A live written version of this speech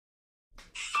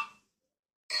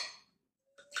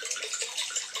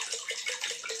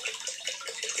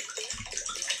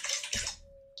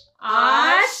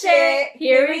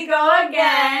Here we go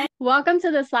again. Welcome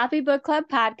to the Sloppy Book Club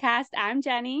podcast. I'm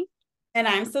Jenny. And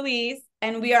I'm Celise.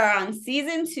 And we are on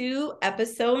season 2,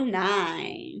 episode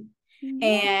 9.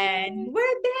 Yay. And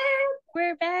we're back.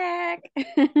 We're back.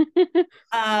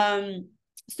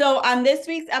 So on this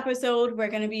week's episode, we're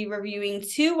going to be reviewing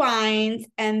 2 wines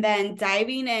and then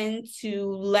diving into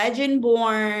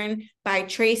Legendborn by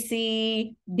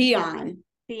Tracy Dion.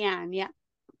 Dion, yeah.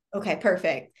 Okay,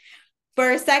 perfect.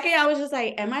 For a second, I was just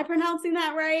like, am I pronouncing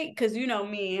that right? Because you know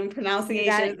me and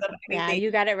pronunciations of anything. Yeah, you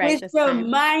got it right Which this time.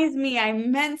 reminds me, I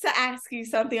meant to ask you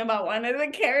something about one of the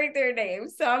character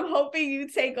names. So I'm hoping you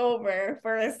take over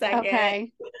for a second.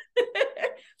 Okay.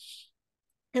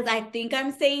 Because I think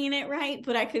I'm saying it right,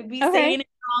 but I could be saying it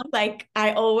wrong like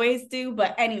I always do.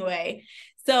 But anyway,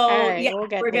 so right, yeah, we'll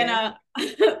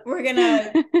we're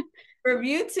gonna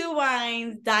review 2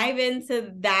 wines, dive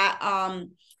into that.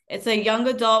 It's a young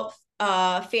adult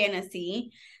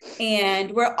fantasy,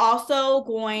 and we're also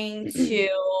going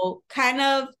to kind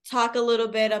of talk a little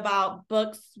bit about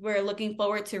books we're looking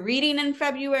forward to reading in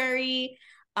February,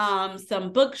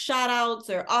 some book shout outs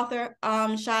or author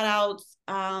shout outs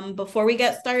before we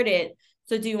get started.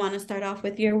 So do you want to start off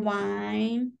with your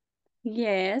wine?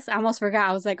 Yes, I almost forgot.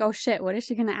 I was like, oh shit, what is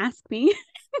she gonna ask me?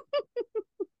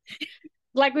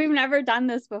 Like we've never done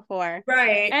this before.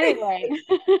 Right. Anyway,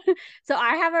 so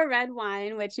I have a red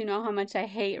wine, which you know how much I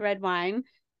hate red wine,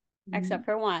 except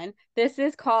for one. This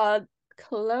is called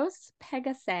Clos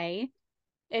Pegase.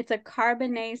 It's a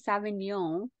Cabernet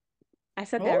Sauvignon. I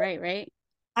said that right?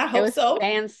 I It hope was so.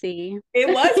 fancy. It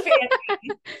was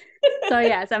fancy. So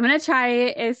yes, I'm gonna try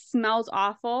it. It smells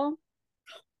awful,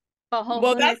 but Well,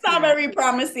 hopefully that's it's not not. very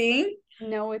promising.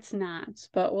 No, it's not,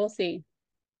 but we'll see.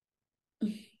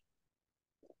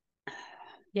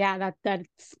 Yeah,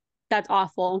 that's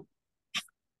awful.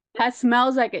 That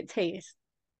smells like it tastes.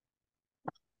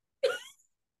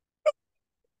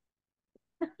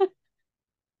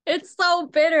 It's so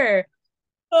bitter.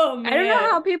 Oh I don't know man.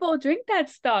 how people drink that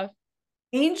stuff.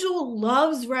 Angel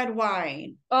loves red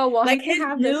wine. Oh, well, he Like can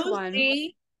have this one.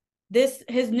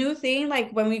 his new thing,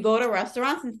 like when we go to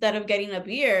restaurants, instead of getting a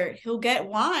beer, he'll get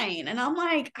wine. And I'm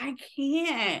like, I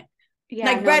can't. Yeah,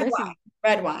 Like no, red this is wine.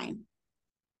 Red wine.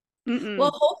 Well,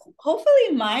 mm-mm.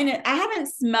 hopefully mine, I haven't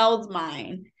smelled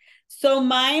mine. So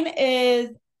mine is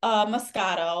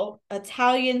Moscato,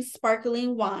 Italian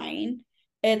sparkling wine.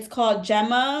 It's called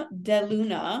Gemma de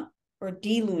Luna or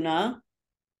Di Luna.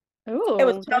 It was Oh,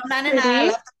 that's 12.99. I pretty.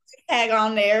 left the tag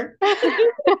on there.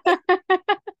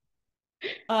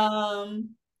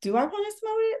 Do I want to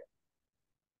smell it?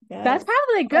 That's Yes.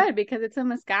 probably Oh, good because it's a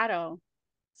Moscato.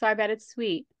 So I bet it's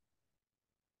sweet.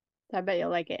 So I bet you'll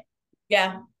like it.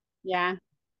 yeah. Yeah.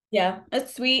 Yeah.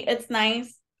 It's sweet. It's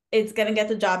nice. It's gonna get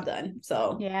the job done.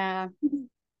 So Yeah.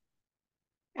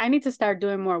 I need to start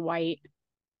doing more white.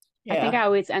 I think I yeah.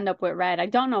 always end up with red. I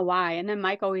don't know why. And then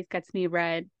Mike always gets me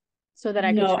red so that I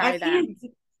could No, I try that. can't.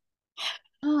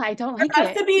 Oh, I don't For like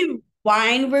us it. to be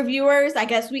wine reviewers, I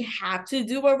guess we have to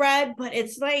do a red, but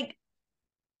it's like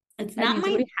it's I not mean,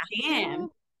 do my we have jam. to?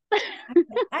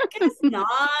 I guess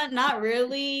not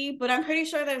really, but I'm pretty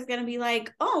sure there's gonna be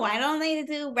like, oh, I don't need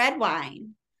to do red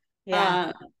wine.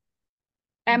 Yeah. Uh,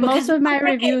 And most because of my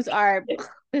reviews are,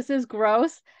 this is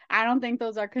gross. I don't think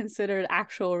those are considered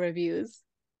actual reviews.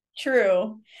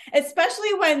 true.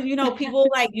 Especially when, people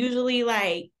like usually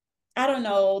like, I don't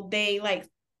know, they like,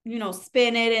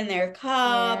 spin it in their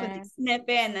cup and they Yeah. sniff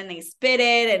it and then they spit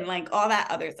it and like all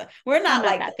that other stuff. We're I'm not not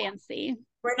like that that. fancy.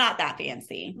 We're not that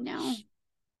fancy. No, All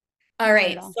not at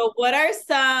right. all. So what are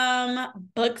some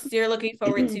books you're looking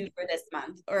forward to for this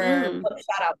month or Mm. book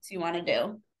shout outs you want to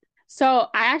do? So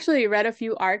I actually read a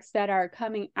few arcs that are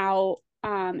coming out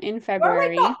in You're like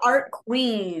February. an art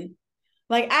queen.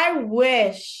 Like I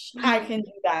wish I can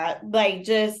do that. Like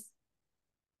just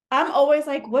I'm always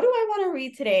like, what do I want to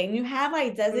read today? And you have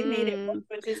like designated books, Mm.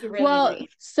 which is really Well, nice. You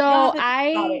don't so have to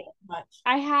think about I it much.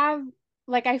 I have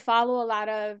like I follow a lot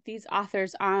of these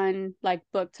authors on like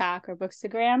Book Talk or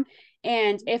Bookstagram,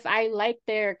 and if I like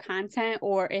their content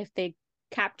or if they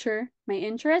capture my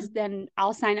interest, then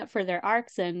I'll sign up for their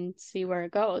arcs and see where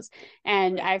it goes.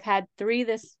 And Right. I've had 3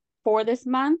 this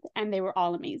month and they were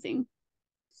all amazing.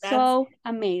 That's So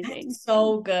amazing. that's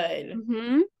so good.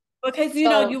 Mm-hmm. Because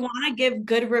So you want to give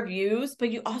good reviews, but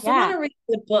you also want yeah, to read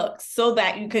good books so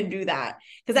that you can do that.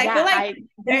 Because I feel yeah, like I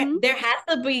there mhm. there has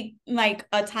to be like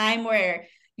a time where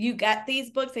you get these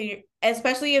books and you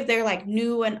especially if they're like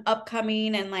new and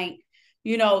upcoming and like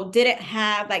didn't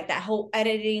have like that whole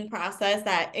editing process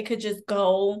that it could just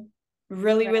go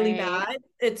really really Right. bad.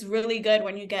 It's really good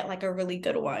when you get like a really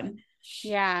good one.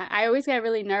 Yeah, I always get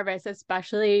really nervous,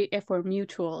 especially if we're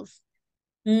mutuals.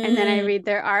 And then I read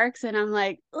their arcs and I'm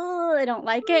like, oh, I don't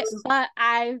like it, but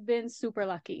I've been super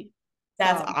lucky.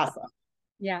 That's So awesome.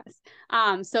 yes.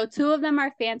 So 2 of them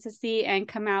are fantasy and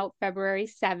come out February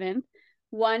 7th.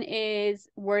 One is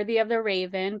Worthy of the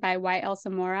Raven by Y.L.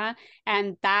 Samora,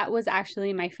 and that was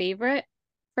actually my favorite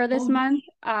for this Oh, month.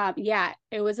 Yeah,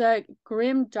 it was a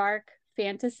grim, dark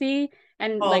fantasy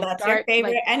and oh, like that's your dark, like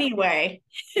favorite anyway.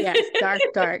 yes, dark,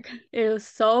 dark. It was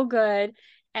so good.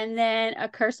 And then A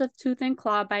Curse of Tooth and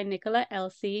Claw by Nicola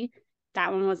Elsie.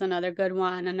 That one was another good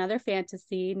one, another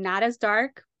fantasy, not as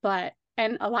dark, but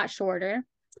and a lot shorter.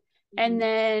 And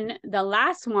then the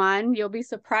last one, you'll be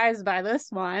surprised by this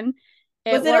one.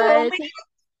 Was It it a was, romance?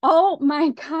 oh my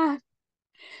God.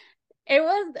 It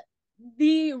was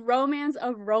the romance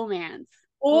of romance.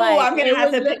 Oh, Like I'm gonna it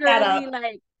have was to pick that literally up.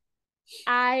 like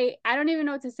I don't even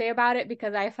know what to say about it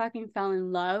because I fucking fell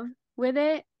in love with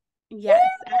it. Yes.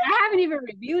 I haven't even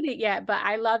reviewed it yet, but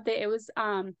I loved it. It was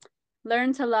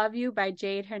Learn to Love You by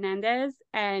Jade Hernandez,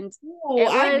 and Oh, it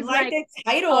I was like the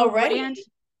title a already. ranch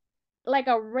like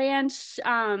a ranch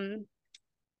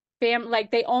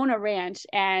like they own a ranch,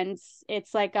 and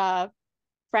it's like a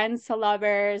friends to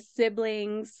lovers,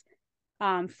 siblings,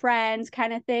 friends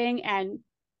kind of thing. And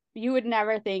you would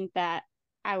never think that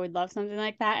I would love something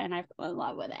like that, and I fell in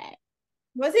love with it.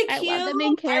 Was it I cute? love the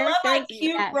main I love characters. like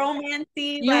cute Yes, romancy.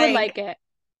 you would Like, like it.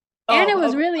 And oh,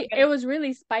 okay. it was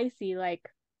really spicy. Like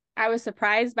I was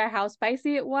surprised by how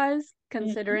spicy it was, Mhm.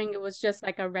 considering it was just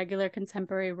like a regular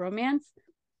contemporary romance,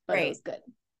 but it was Great. good.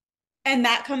 And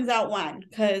that comes out when?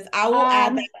 Because I will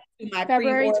add Um, that to my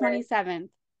February pre-order. 27th.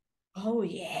 Oh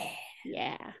yeah,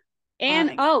 Yeah. I'm And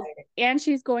excited. and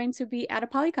she's going to be at a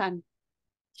Polycon.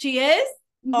 She is?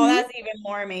 Oh, Mm-hmm. that's even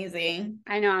more amazing.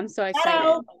 I know, I'm so Shout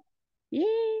out. excited.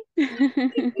 Yay.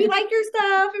 We like your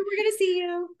stuff and we're gonna see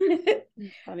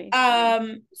you. Funny.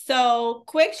 So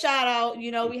quick shout out,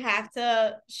 we have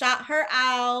to shout her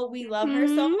out. We love her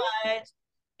so Hmm. much.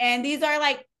 And these are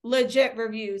like legit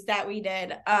reviews that we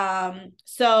did.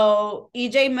 So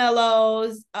EJ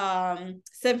Millo's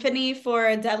Symphony for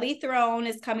a Deadly Throne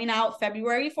is coming out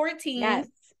February 14th. Yes.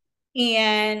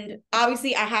 And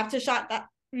obviously I have to shout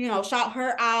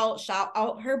her out, shout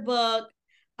out her book.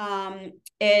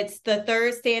 It's the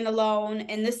third standalone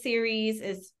in the series.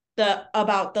 Is the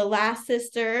about the last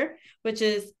sister, which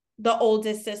is the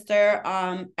oldest sister,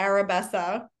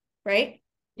 Arabessa, right?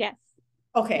 Yes.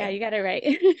 Yeah, Okay. you got it right.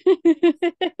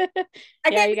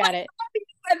 I Yeah, can't you be got it.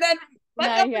 and then fuck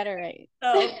No, up you got it again. right.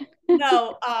 So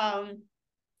no,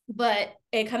 but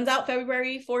it comes out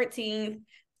February 14th.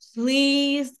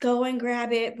 Please go and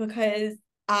grab it because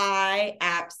I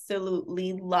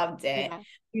absolutely loved it. Yeah.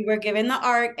 We were given the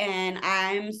art and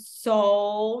I'm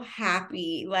so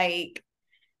happy. Like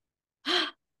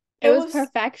It it was was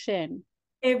perfection.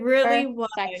 it really was.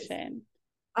 Perfection.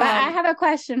 But I Um have a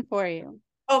question for you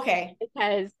okay.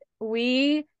 because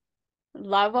we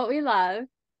love what we love.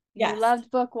 You Yes. loved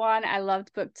book 1, I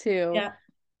loved book 2. Yeah.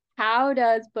 How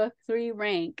does book 3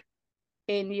 rank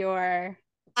in your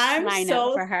I'm lineup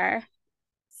so for her?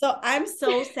 I'm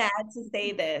so sad to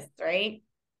say this, right?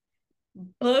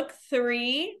 Book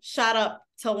 3 shot up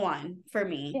to 1 for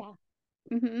me. Yeah.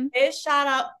 Mm-hmm. It shot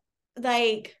up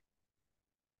like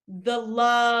the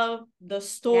love, the Yeah.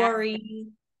 story,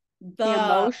 The the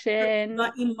emotion,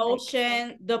 like,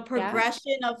 emotion, the yeah.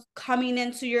 progression of coming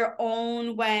into your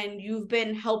own when you've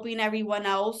been helping everyone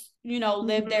else,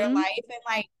 live their Mm-hmm. life and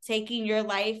like taking your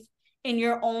life in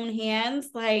your own hands.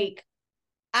 Like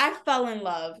I fell in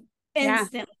love Yeah.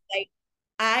 instantly. Like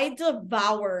I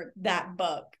devoured that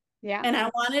book. Yeah. And I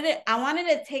wanted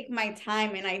to take my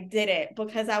time and I did it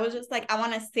because I was just like, I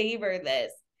want to savor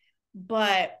this.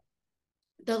 But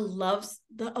the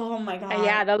oh my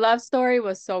Yeah, God. the love story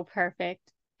was so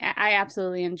perfect. I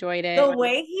absolutely enjoyed The it.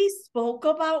 way he spoke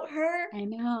about her, I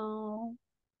know.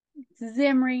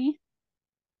 Zimri.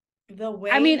 the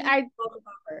I way mean, he spoke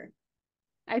about her.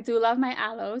 I do love my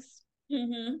aloes.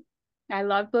 Mm-hmm. I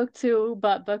love book 2,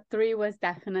 but book 3 was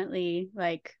definitely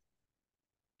like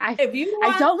I If you I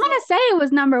want don't want to to say it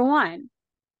was number 1,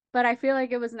 but I feel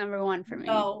like it was number 1 for me.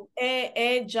 know,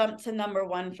 it jumped to number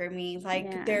 1 for me. Like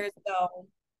Yeah.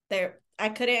 I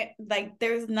couldn't like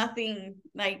there's nothing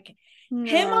like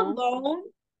him No. alone,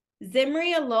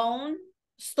 Zimri alone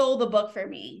stole the book for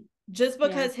me just Yeah.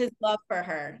 because his love for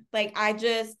her. Like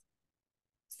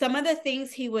some of the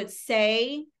things he would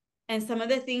say and some of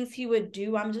the things he would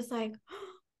do, I'm just like,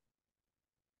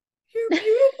 you're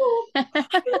beautiful.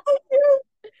 I love you.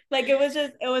 Like it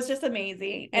was just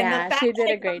amazing. And the Yeah, fact she that did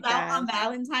a it comes great out job. on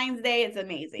Valentine's Day is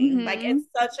amazing. Like Mm-hmm. it's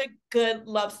such a good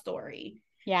love story.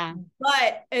 Yeah.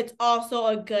 But it's also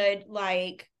a good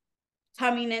like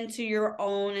coming into your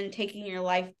own and taking your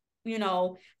life,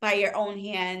 by your own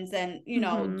hands and,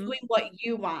 doing what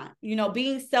you want,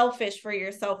 being selfish for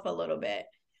yourself a little bit.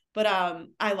 But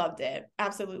I loved it.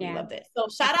 Absolutely loved it. So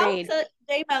shout out to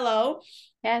J Mello.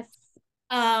 Yes.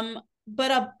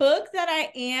 But a book that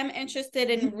I am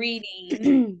interested in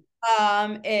reading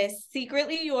is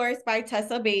Secretly Yours by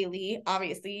Tessa Bailey.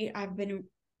 Obviously, I've been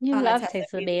You love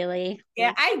Tessa Bailey.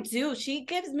 Yeah, I do. She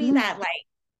gives me that like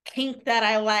kink that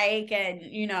I like,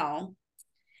 and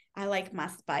I like my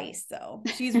spice. So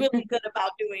she's really good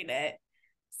about doing it.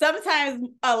 Sometimes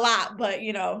a lot, but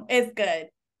it's good.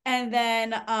 And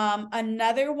then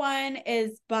another one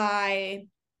is by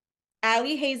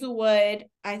Allie Hazelwood.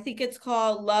 I think it's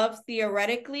called Love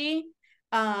Theoretically.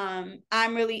 I'm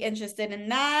really interested in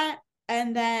that.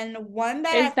 And then one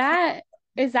that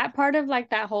is that part of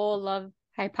like that whole love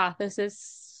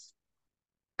hypothesis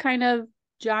kind of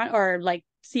genre or like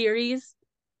series?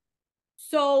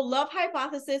 So Love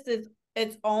Hypothesis is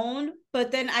its own,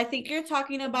 but then I think you're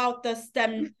talking about the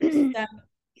STEM.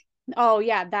 Oh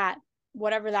yeah, that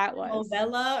whatever that was.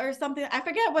 Novella or something. I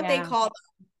forget what they call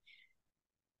them.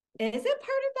 Is it part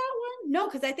of that one? No,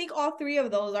 because I think all three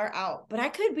of those are out, but I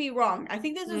could be wrong. I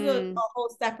think this is a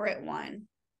whole separate one.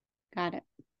 Got it.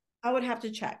 I would have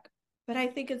to check, but I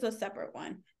think it's a separate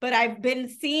one. But I've been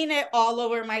seeing it all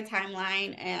over my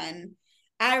timeline, and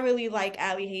I really like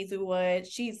Allie Hazelwood.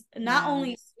 She's not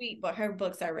only sweet, but her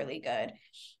books are really good.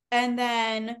 And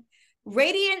then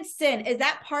Radiant Sin, is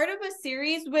that part of a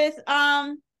series with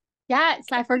Yes,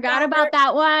 I forgot about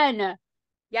that one.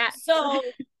 Yes. So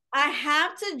I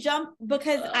have to jump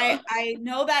because I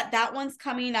know that one's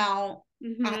coming out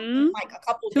in like a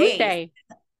couple days.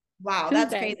 Wow,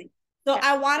 that's crazy. So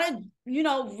I want to,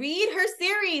 read her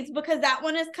series because that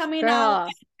one is coming out.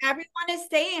 Everyone is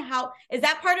saying how is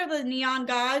that part of the Neon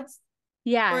Gods?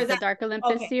 Yeah, or is the Dark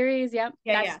Olympus series. Yep.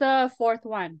 That's the fourth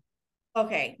one.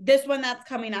 Okay. This one that's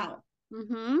coming out. I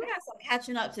got some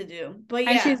catching up to do. But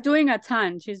and she's doing a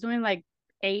ton. She's doing like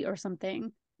 8 or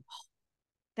something.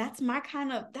 That's my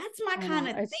kind of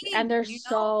thing. And they're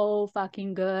so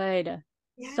fucking good.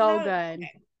 Yeah. So good.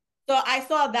 Okay. So I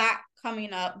saw that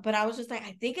coming up, but I was just like,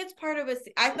 I think it's part of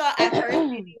I thought at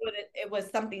first maybe it was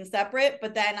something separate,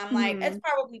 but then I'm like, it's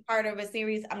probably part of a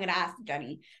series. I'm gonna ask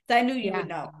Jenny. So I knew you would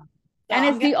know. So and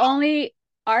it's the only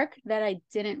arc that I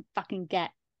didn't fucking get.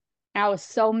 I was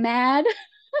so mad.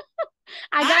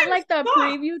 I got like the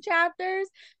preview chapters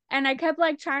and I kept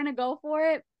like trying to go for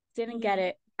it. Didn't get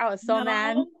it. I was so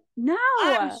mad. No.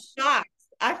 I'm shocked.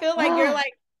 I feel like you're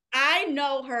like, I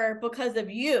know her because of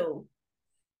you.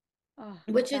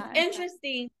 Which is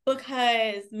interesting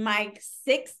because my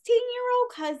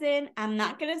 16-year-old cousin, I'm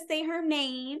not going to say her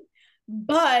name,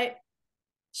 but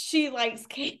she likes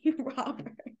Katie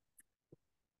Roberts.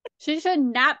 She should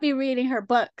not be reading her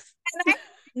books.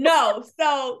 No.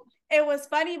 So it was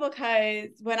funny because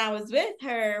when I was with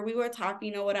her, we were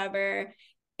talking or whatever.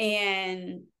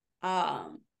 And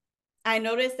I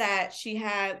noticed that she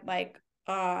had like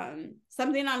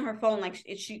something on her phone, like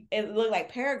it looked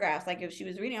like paragraphs, like if she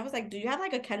was reading. I was like, do you have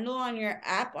like a Kindle on your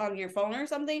app on your phone or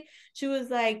something? She was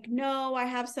like, no, I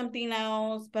have something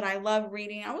else, but I love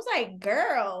reading. I was like,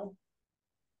 girl,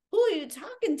 who are you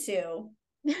talking to?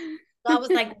 So I was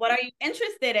like, what are you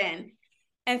interested in?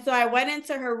 And so I went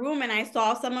into her room and I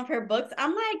saw some of her books.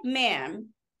 I'm like, ma'am,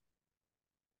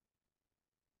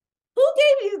 who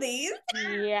gave you these?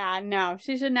 Yeah, no,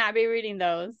 she should not be reading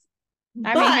those.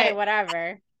 I mean, hey,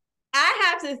 whatever. I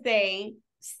have to say,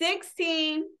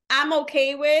 16, I'm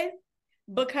okay with,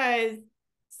 because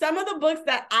some of the books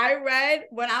that I read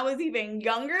when I was even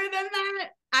younger than that,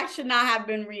 I should not have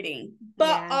been reading.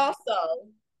 But also,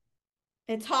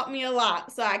 it taught me a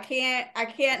lot, so I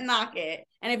can't knock it.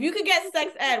 And if you could get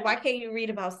sex ed, why can't you read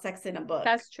about sex in a book?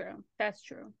 That's true. That's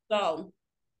true. So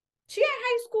she at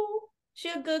high school. She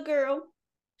a good girl.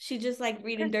 She just like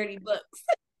reading dirty books.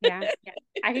 Yeah,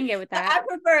 I can get with that. I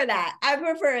prefer that.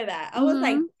 I was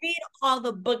like, read all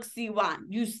the books you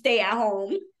want. You stay at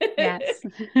home. Yes.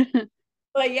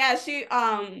 But yeah, she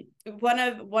one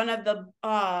of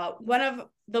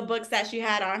the books that she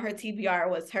had on her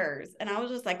TBR was hers, and I was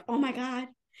just like, oh my god,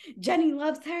 Jenny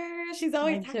loves her. She's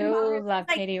always talking about her. Love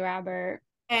Katie Robert.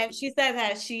 And she said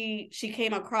that she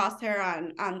came across her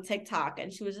on TikTok,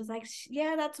 and she was just like,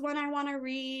 yeah, that's one I want to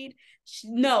read.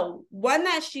 One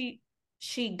that she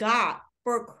got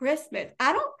for Christmas.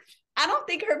 I don't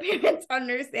think her parents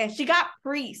understand. She got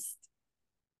Priest.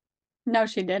 No,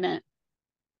 she didn't.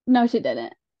 Her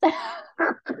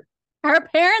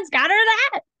parents got her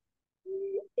that?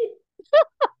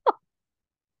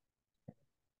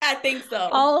 I think so.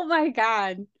 Oh my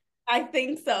god. I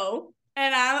think so.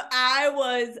 And I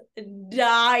was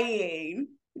dying.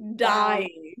 Wow.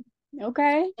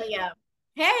 Okay. But yeah.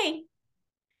 Hey,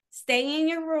 stay in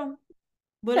your room.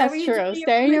 Whatever That's you do true. in your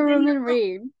Stay in room is your in room your and room.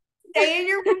 read. Stay in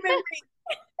your room and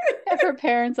If her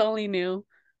parents only knew.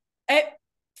 read.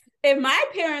 If my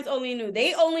parents only knew,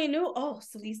 they only knew, oh,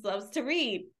 Celeste loves to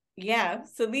read. Yeah,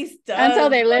 Celeste Until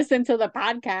does. they listen to the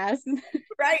podcast.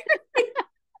 Right?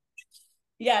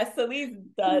 Yeah, Celeste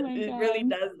Oh does. my It really God.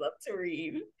 does love to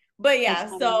read. But That's yeah,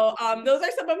 funny. so those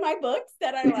are some of my books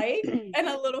that I like and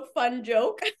a little fun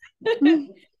joke.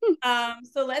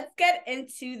 So let's get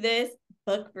into this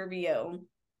book review.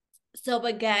 So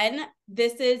again,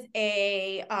 this is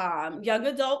a young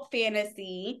adult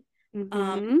fantasy.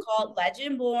 Mm-hmm. It's called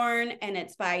Legendborn, and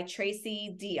it's by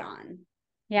Tracy Dion.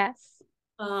 Yes.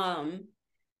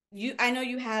 I know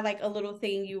you had like a little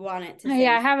thing you wanted to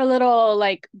Yeah, I say. have a little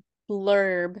like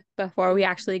blurb before we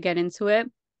actually get into it.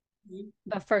 Mm-hmm.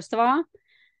 But first of all,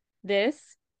 this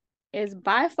is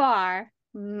by far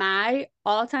my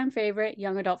all-time favorite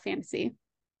young adult fantasy. It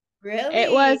Really?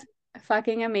 was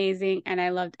fucking amazing and I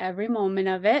loved every moment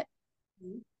of it.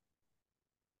 Mm-hmm.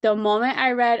 The moment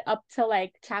I read up to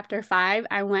like chapter 5,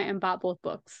 I went and bought both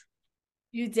books.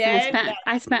 You And did?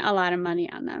 I spent a lot of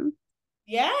money on them.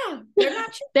 Yeah, they're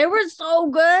not cheap. They were so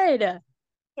good.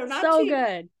 They're not So cheap.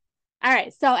 good. All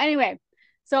right. So anyway,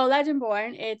 so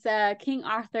Legendborn, it's a King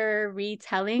Arthur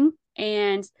retelling.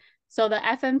 And so the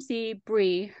FMC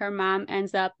Bree, her mom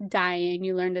ends up dying.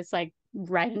 You learned this like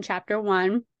right in chapter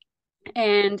 1.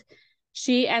 And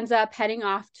she ends up heading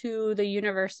off to the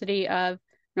University of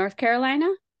North Carolina,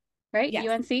 right? Yes.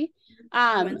 UNC.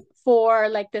 UNC. For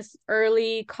like this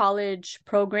early college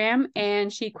program,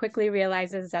 and she quickly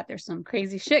realizes that there's some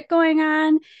crazy shit going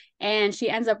on, and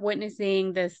she ends up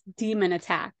witnessing this demon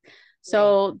attack.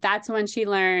 So Right. that's when she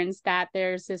learns that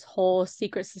there's this whole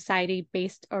secret society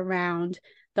based around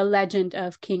the legend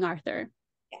of King Arthur,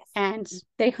 Yes. and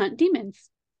they hunt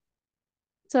demons.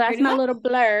 So that's Pretty my much. little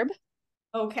blurb.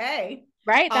 Okay.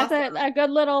 Right? That's Awesome. a good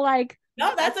little like.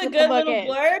 No, that's That's a what the good book little is.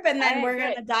 blurb. And All then right, we're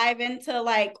great. gonna dive into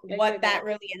like Good, what good, good. that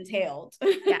really entailed.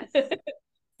 Yes.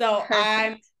 So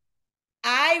Perfect.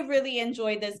 I really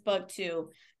enjoyed this book too.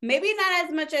 Maybe not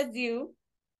as much as you.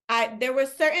 There were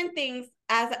certain things,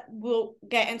 as we'll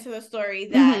get into the story,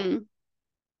 that Mm-hmm.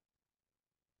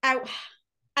 I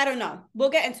I don't know. We'll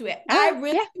get into it. All I right.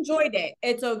 really Yeah. enjoyed it.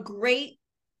 It's a great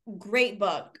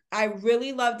book. I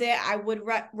really loved it. I would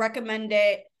recommend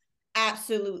it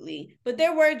absolutely. But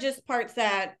there were just parts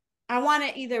that I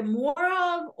wanted either more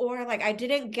of or like I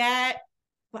didn't get,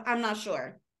 but I'm not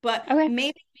sure. But Okay.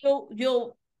 maybe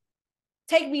you'll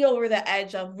take me over the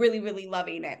edge of really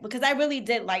loving it because I really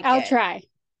did like I'll it. try.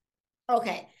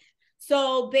 Okay.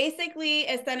 So basically,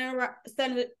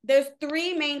 there's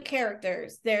three main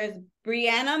characters. There's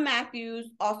Brianna Matthews,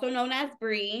 also known as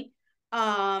Bree.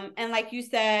 And like you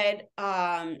said,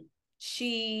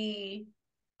 she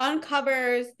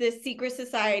uncovers this secret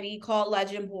society called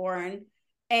Legendborn.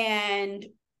 And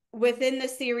within the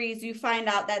series, you find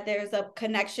out that there's a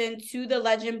connection to the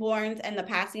Legendborns and the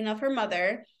passing of her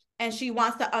mother, and she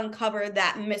wants to uncover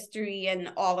that mystery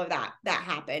and all of that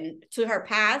happened to her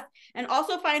past and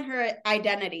also find her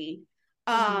identity.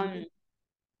 Mm-hmm.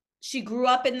 She grew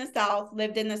up in the South,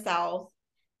 lived in the South,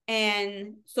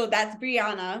 and so that's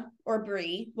Brianna, or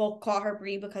Bree. We'll call her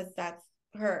Bree because that's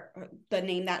the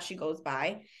name that she goes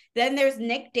by. Then there's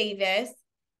Nick Davis.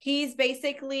 He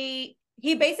basically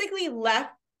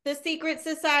left the secret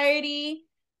society,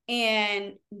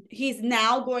 and he's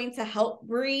now going to help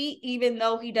Bree, even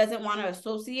though he doesn't want to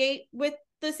associate with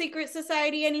the secret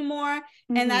society anymore.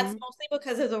 And that's Mm-hmm. mostly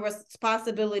because of the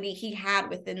responsibility he had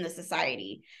within the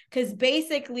society. Because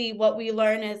basically what we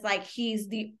learn is like he's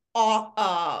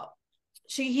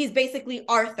he's basically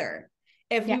Arthur.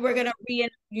 If we Yeah. were gonna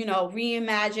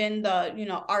reimagine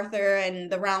the Arthur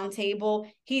and the Round Table,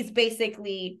 he's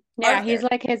basically Yeah. He's Arthur.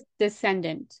 like his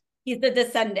descendant. He's the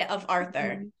descendant of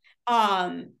Arthur.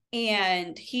 Mm-hmm.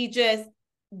 And he just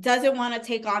doesn't want to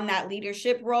take on that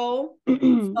leadership role.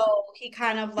 So he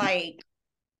kind of like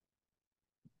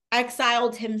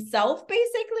exiled himself,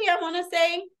 basically, I want to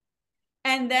say.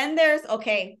 And then there's,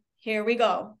 okay, here we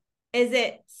go. Is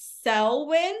it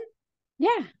Selwyn?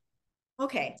 Yeah.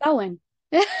 Okay. Selwyn.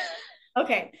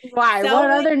 Okay. Why? What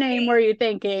Selwyn other name Kane. were you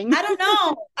thinking? I don't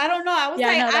know. I was Yeah,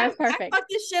 like, no, that's I perfect. fuck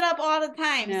this shit up all the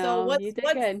time. So No, you did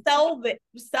what's good.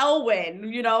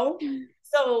 Selwyn,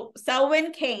 So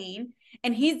Selwyn Kane,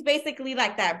 and he's basically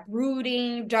like that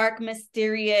brooding, dark,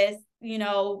 mysterious,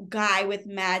 guy with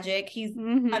magic. He's a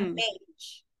Mm-hmm.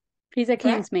 mage, He's a correct?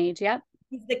 king's mage. Yep.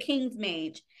 He's the king's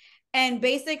mage. And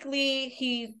basically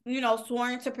he's, you know,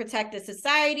 sworn to protect the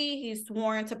society. He's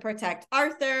sworn to protect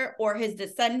Arthur or his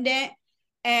descendant.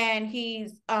 And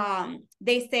he's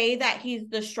they say that he's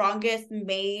the strongest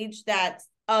mage that's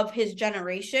of his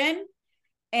generation.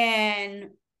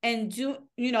 And do,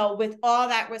 you know, with all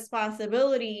that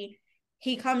responsibility,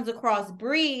 he comes across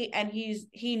Bree, and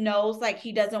he knows like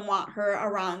he doesn't want her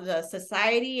around the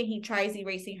society, and he tries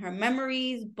erasing her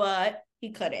memories, but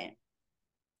he couldn't.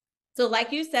 So,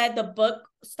 like you said, the book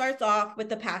starts off with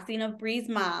the passing of Bree's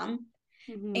mom.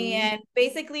 And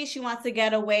basically, she wants to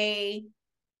get away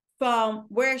from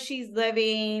where she's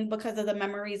living because of the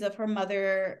memories of her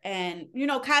mother and, you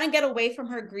know, kind of get away from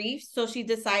her grief. So she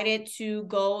decided to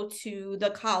go to the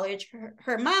college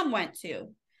her mom went to,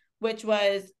 which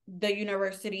was the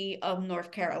University of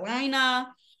North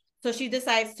Carolina. So she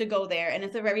decides to go there, and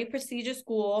it's a very prestigious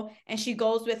school, and she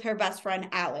goes with her best friend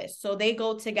Alice. So they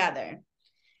go together.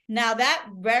 Now, that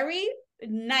very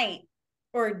night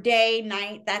or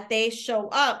night that they show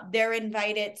up, they're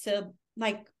invited to,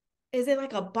 like, is it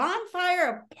like a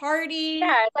bonfire, a party?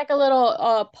 Yeah, it's like a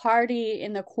little party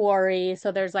in the quarry.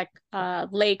 So there's like a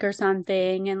lake or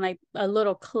something and like a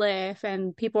little cliff,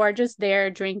 and people are just there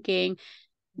drinking.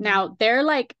 Now they're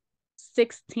like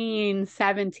 16,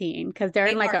 17 because they're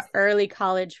in They like are an early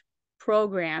college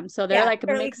program. So they're yeah, like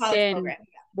early mixed college in program.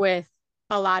 with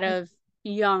a lot Yeah. of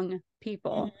young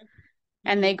people. Mm-hmm.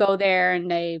 And they Mm-hmm. go there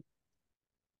and they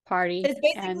party It's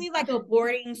and basically like a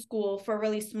boarding school for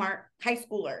really smart high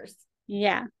schoolers,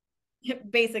 yeah, that's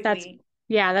basically.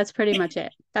 that's pretty much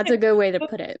it. That's a good way to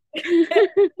put it.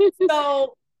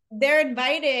 So they're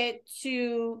invited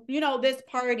to, you know, this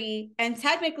party, and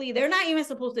technically they're not even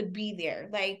supposed to be there.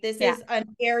 Like, this Yeah. is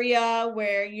an area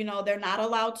where, you know, they're not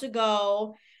allowed to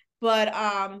go. But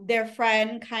their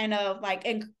friend kind of like,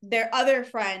 and their other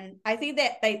friend, I think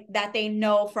that they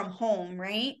know from home,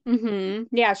 right?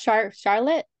 Yeah,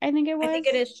 Charlotte, I think it I think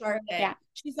was. it is Charlotte. Yeah.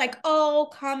 She's like, oh,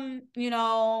 come, you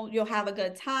know, you'll have a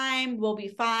good time. We'll be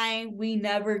fine. We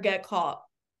never get caught.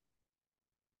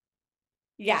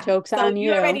 Yeah. Joke's So on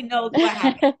you you. already know what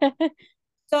happened.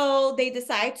 So they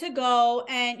decide to go,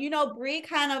 and, you know, Bree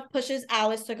kind of pushes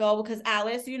Alice to go because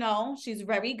Alice, you know, she's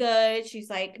very good. She's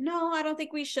like, no, I don't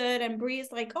think we should. And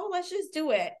Bree's like, oh, let's just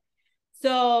do it.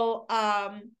 So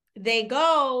they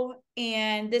go,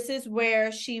 and this is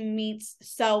where she meets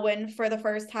Selwyn for the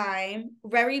first time,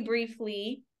 very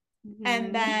briefly.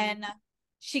 And then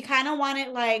she kind of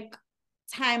wanted like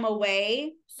time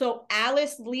away. So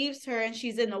Alice leaves her, and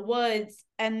she's in the woods.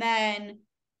 And then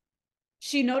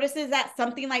she notices that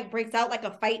something like breaks out, like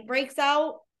a fight breaks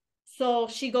out. So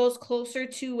she goes closer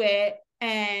to it,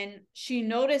 and she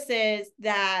notices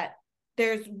that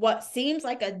there's what seems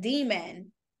like a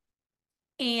demon.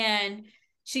 And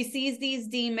she sees these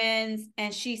demons,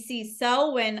 and she sees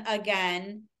Selwyn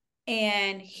again,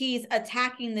 and he's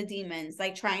attacking the demons,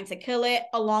 like trying to kill it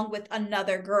along with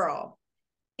another girl.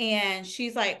 And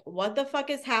she's like, what the fuck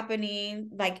is happening?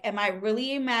 Like, am I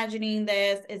really imagining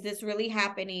this? Is this really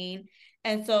happening?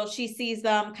 And so she sees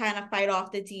them kind of fight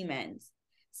off the demons.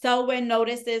 Selwyn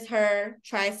notices her,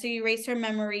 tries to erase her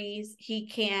memories. He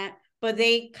can't, but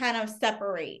they kind of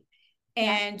separate. Yeah.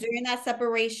 And during that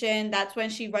separation, that's when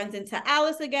she runs into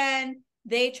Alice again.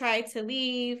 They try to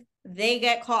leave. They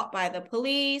get caught by the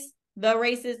police, the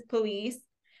racist police.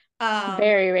 Um,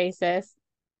 Very racist.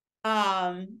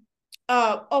 um,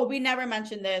 oh, we never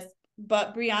mentioned this,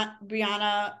 but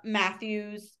Brianna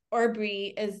Matthews, or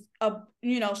Bree, is a,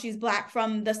 you know, she's Black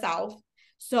from the South.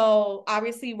 So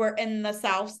obviously we're in the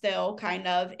South still, kind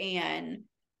of, and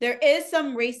there is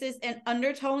some racist and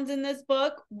undertones in this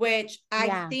book, which I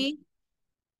Yeah. think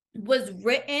was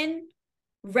written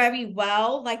very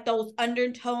well, like those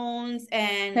undertones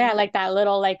Yeah, and like that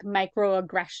little like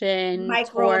microaggression towards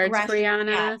microaggressions. Brianna.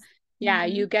 Yes. Yeah,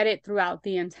 Mm-hmm. you get it throughout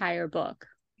the entire book.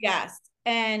 Yes.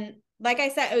 And like I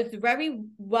said, it was very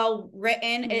well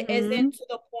written. It isn't to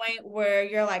the point where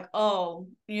you're like, oh,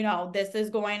 you know, this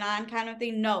is going on kind of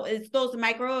thing. No, it's those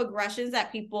microaggressions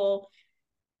that people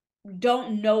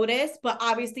don't notice, but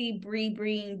obviously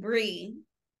Bree,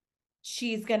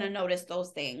 she's gonna notice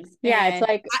those things. Yeah, it's And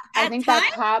like I at think times,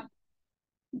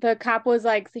 the cop was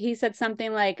like, he said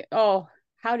something like, "Oh,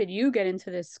 how did you get into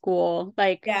this school?"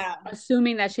 Like yeah,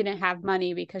 assuming that she didn't have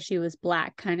money because she was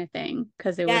Black kind of thing,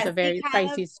 because it was yes, a very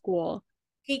pricey school.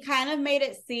 he kind of made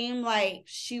it seem like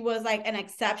she was like an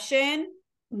exception.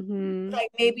 Mm-hmm. Like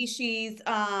maybe she's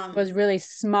Was really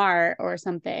smart or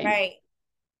something. right.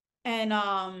 And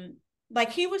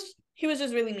like he was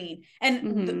just really mean. And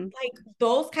Mm-hmm. like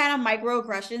those kind of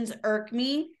microaggressions irk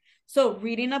me. So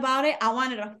reading about it, I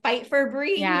wanted to fight for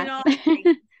Bree, you Yeah. know, like,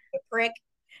 the prick.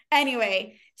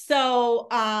 Anyway, so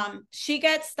she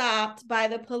gets stopped by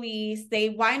the police. They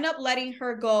wind up letting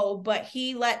her go, but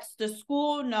he lets the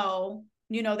school know,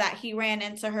 you know, that he ran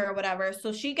into her or whatever.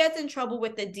 So she gets in trouble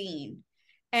with the dean.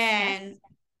 And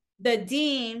the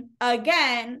dean,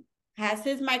 again, has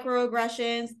his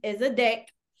microaggressions, is a dick.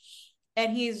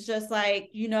 And he's just like,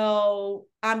 you know,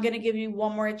 I'm going to give you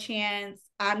one more chance.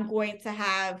 I'm going to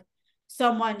have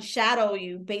someone shadow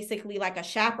you, basically like a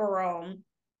chaperone,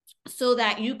 so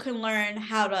that you can learn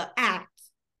how to act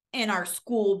in our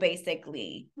school,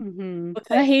 basically. Mm-hmm.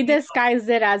 Because He disguised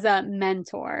it as a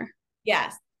mentor.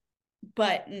 yes,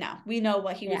 but no, we know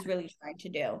what he Yeah. was really trying to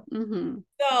do. Mm-hmm.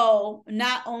 So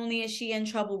not only is she in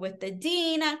trouble with the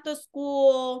dean at the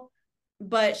school,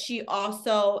 but she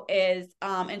also is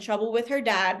in trouble with her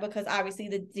dad, because obviously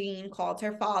the dean called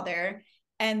her father.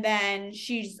 And then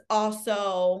she's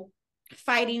also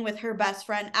fighting with her best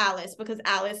friend Alice, because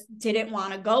Alice didn't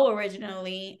want to go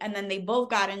originally, and then they both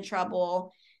got in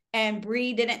trouble, and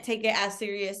Bree didn't take it as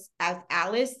serious as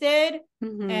Alice did.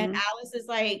 Mm-hmm. And Alice is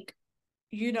like,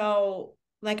 you know,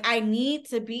 like, I need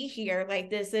to be here. Like,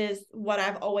 this is what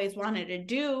I've always wanted to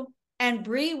do. And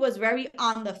Bree was very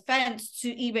on the fence to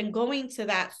even going to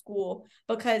that school,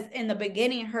 because in the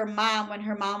beginning, her mom, when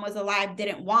her mom was alive,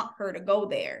 didn't want her to go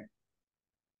there.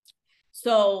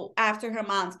 So after her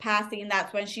mom's passing,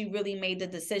 that's when she really made the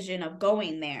decision of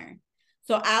going there.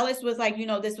 So Alice was like, you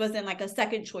know, this wasn't like a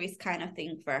second choice kind of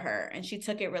thing for her, and she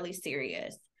took it really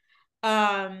serious.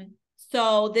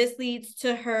 So this leads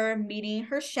to her meeting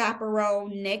her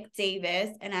chaperone, Nick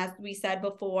Davis. And as we said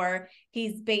before,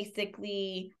 he's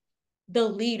basically the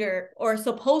leader, or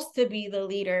supposed to be the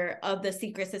leader, of the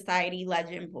secret society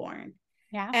Legendborn.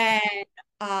 Yeah.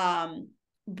 And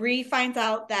Bree finds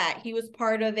out that he was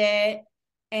part of it,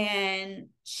 and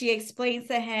she explains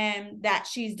to him that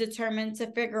she's determined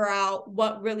to figure out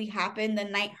what really happened the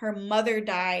night her mother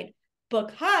died,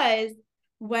 because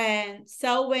when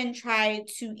Selwyn tried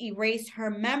to erase her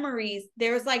memories,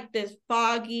 there was like this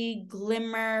foggy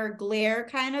glimmer, glare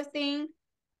kind of thing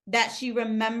that she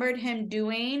remembered him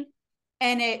doing.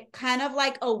 And it kind of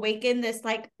like awakened this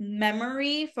like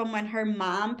memory from when her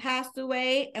mom passed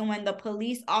away, and when the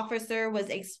police officer was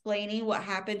explaining what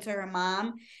happened to her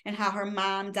mom and how her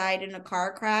mom died in a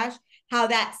car crash, how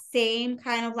that same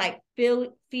kind of like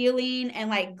feeling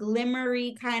and like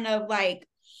glimmery kind of like,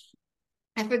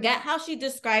 I forget how she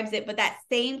describes it, but that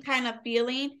same kind of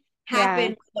feeling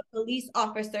happened when the police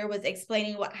officer was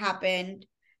explaining what happened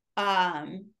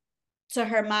to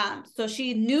her mom. So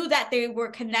she knew that they were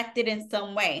connected in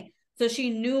some way. So she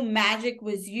knew magic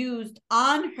was used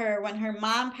on her when her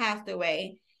mom passed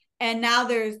away. And now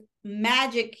there's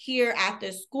magic here at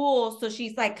the school. So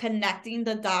she's like connecting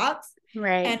the dots.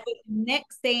 Right. And with Nick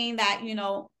saying that, you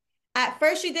know, at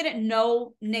first she didn't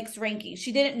know Nick's ranking.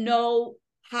 She didn't know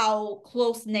how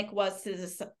close Nick was to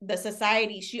the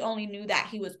society. She only knew that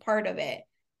he was part of it.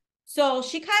 So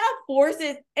she kind of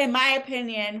forces, in my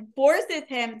opinion, forces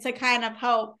him to kind of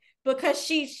help, because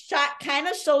she kind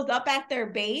of shows up at their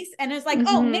base and is like,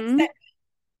 mm-hmm. oh, Nick sent me.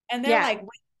 And they're like, wait,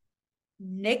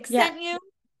 Nick sent you?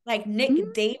 Like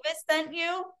Nick Davis sent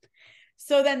you?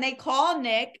 So then they call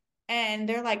Nick and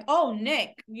they're like, oh,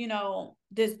 Nick, you know,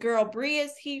 this girl Bree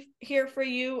is here for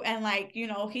you. And like, you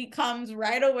know, he comes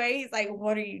right away. He's like,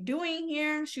 what are you doing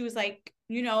here? She was like,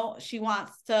 you know, she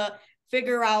wants to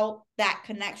figure out that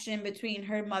connection between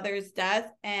her mother's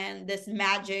death and this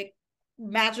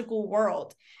magical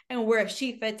world, and where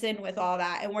she fits in with all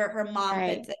that, and where her mom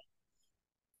fits in.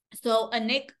 So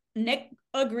Nick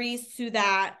agrees to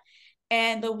that.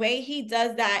 And the way he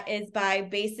does that is by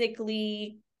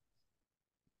basically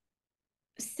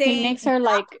saying, he makes her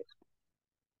like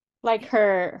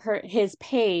his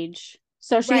page.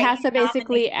 So she has to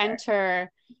basically enter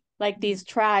like these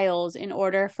trials in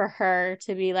order for her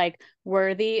to be like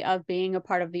worthy of being a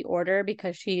part of the order,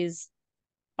 because she's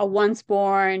a once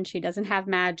born, she doesn't have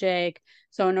magic.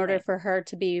 So in order for her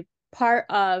to be part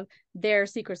of their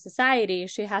secret society,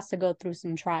 she has to go through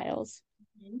some trials.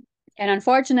 And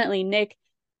unfortunately, Nick,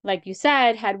 like you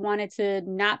said, had wanted to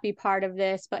not be part of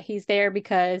this, but he's there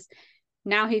because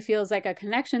now he feels like a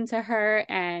connection to her,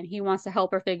 and he wants to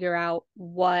help her figure out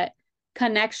what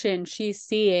connection she's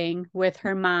seeing with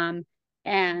her mom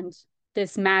and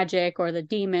this magic or the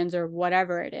demons or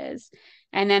whatever it is.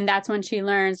 And then that's when she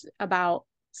learns about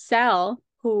Cell,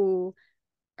 who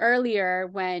earlier,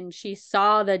 when she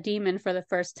saw the demon for the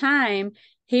first time,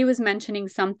 he was mentioning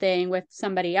something with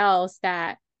somebody else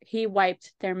that he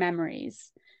wiped their memories.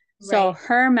 So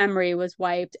her memory was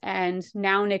wiped, and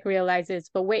now Nick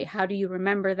realizes, but wait, how do you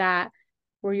remember that?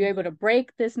 Were you able to break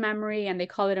this memory? And they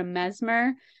call it a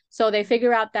mesmer. So they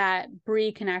figure out that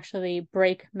Bree can actually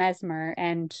break Mesmer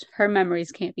and her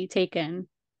memories can't be taken,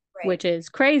 which is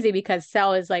crazy because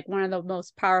Cell is like one of the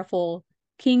most powerful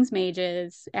King's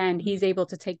mages and he's able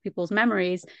to take people's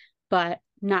memories, but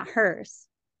not hers.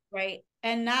 Right.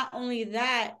 And not only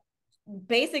that,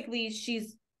 basically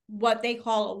she's what they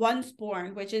call a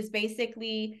once-born, which is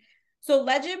basically, so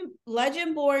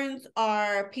legendborns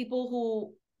are people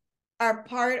who are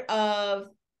part of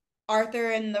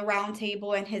Arthur and the Round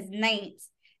Table and his knights,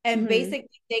 and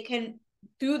basically they can,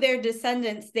 through their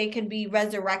descendants, they can be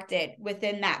resurrected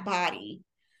within that body.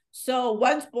 So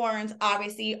once-borns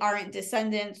obviously aren't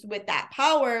descendants with that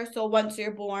power, so once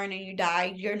you're born and you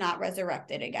die, you're not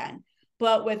resurrected again.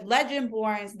 But with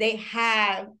legendborns, they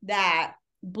have that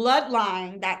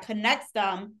bloodline that connects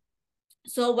them.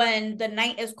 So when the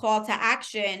knight is called to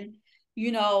action,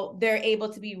 they're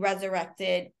able to be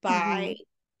resurrected by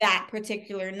that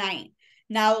particular knight.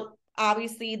 Now,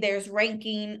 obviously, there's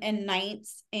ranking in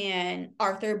knights, and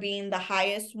Arthur being the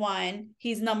highest one,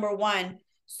 he's number one.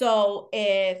 So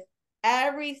if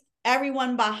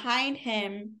everyone behind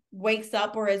him wakes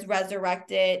up or is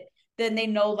resurrected, then they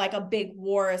know like a big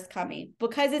war is coming,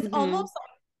 because it's almost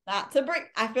like, not to bring,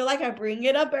 I feel like I bring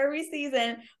it up every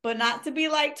season, but not to be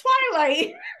like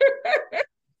Twilight.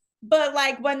 But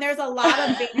like when there's a lot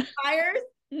of vampires,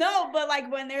 no, but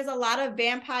like when there's a lot of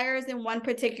vampires in one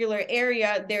particular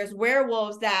area, there's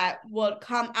werewolves that will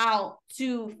come out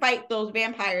to fight those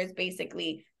vampires,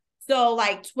 basically. So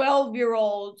like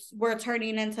 12-year-olds were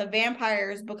turning into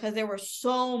vampires because there were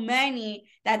so many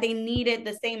that they needed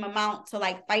the same amount to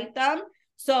like fight them.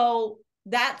 So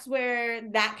that's where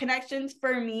that connections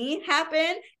for me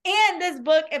happen. And this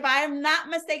book, if I'm not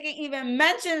mistaken, even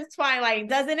mentions Twilight,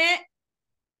 doesn't it?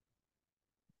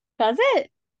 Does it?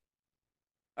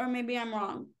 Or maybe I'm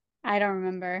wrong. I don't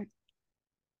remember.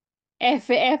 If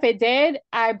it did,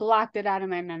 I blocked it out of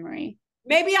my memory.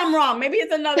 Maybe I'm wrong. Maybe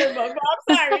it's another book,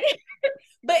 but I'm sorry.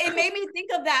 But it made me think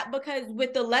of that because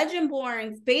with the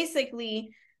Legendborns,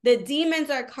 basically the demons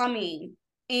are coming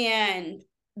and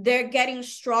they're getting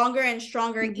stronger and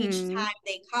stronger each time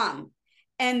they come.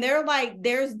 And they're like,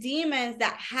 there's demons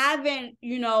that haven't,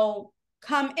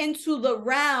 come into the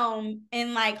realm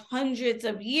in like hundreds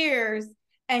of years,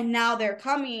 and now they're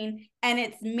coming, and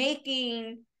it's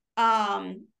making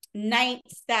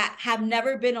knights that have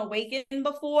never been awakened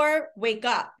before wake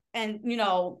up and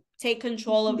take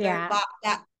control of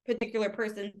that particular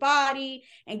person's body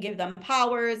and give them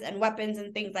powers and weapons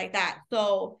and things like that.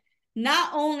 So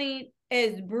not only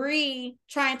is Bree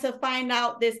trying to find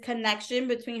out this connection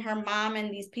between her mom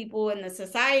and these people in the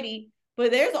society,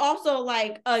 but there's also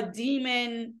like a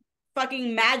demon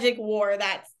fucking magic war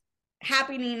that's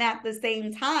happening at the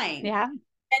same time. Yeah.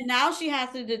 And now she has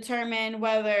to determine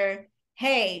whether,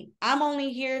 hey, I'm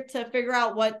only here to figure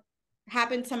out what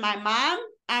happened to my mom.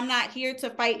 I'm not here to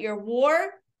fight your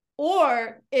war.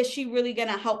 Or is she really going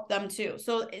to help them too?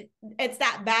 So it's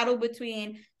that battle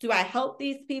between, do I help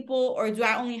these people or do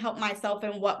I only help myself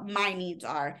and what my needs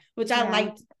are, which I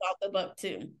liked about the book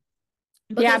too.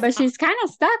 Because, but she's kind of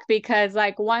stuck because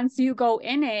like once you go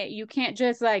in it, you can't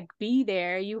just like be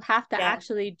there. You have to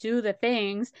actually do the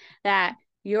things that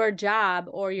your job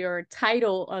or your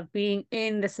title of being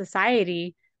in the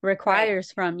society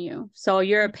requires from you. So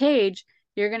you're a page,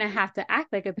 you're going to have to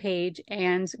act like a page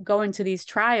and go into these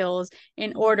trials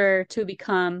in order to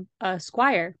become a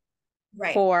squire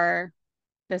for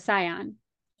the Scion.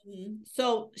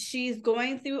 So she's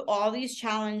going through all these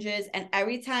challenges, and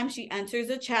every time she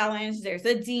enters a challenge, there's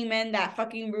a demon that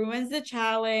fucking ruins the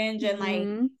challenge. And like,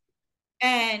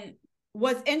 and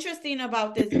what's interesting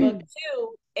about this book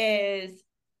too is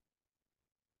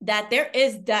that there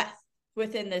is death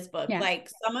within this book. Like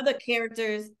some of the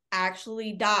characters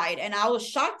actually died, and I was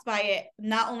shocked by it,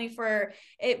 not only for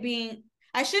it being,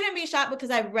 I shouldn't be shocked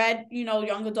because I've read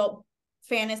young adult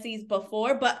fantasies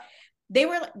before, but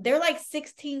they're like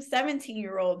 16,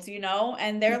 17-year-olds,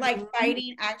 and they're like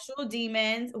fighting actual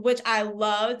demons, which I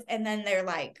loved. And then they're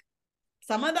like,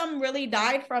 some of them really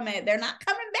died from it, they're not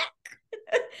coming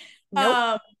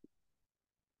back.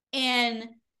 And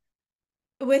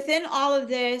within all of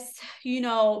this,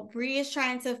 Bree is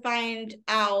trying to find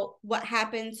out what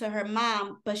happened to her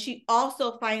mom, but she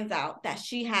also finds out that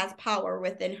she has power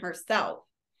within herself.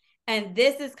 And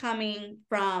this is coming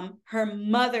from her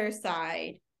mother's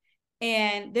side.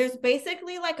 And there's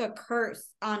basically like a curse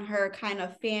on her kind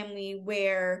of family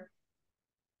where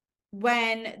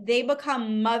when they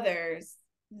become mothers,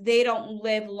 they don't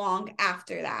live long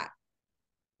after that.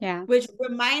 Yeah. Which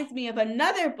reminds me of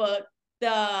another book,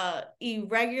 The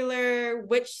Irregular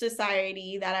Witch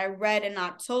Society, that I read in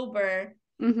October.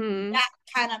 Mm-hmm. that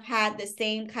kind of had the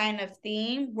same kind of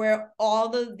theme where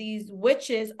all of these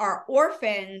witches are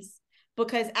orphans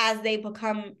because as they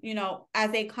become,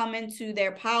 as they come into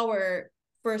their power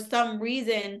for some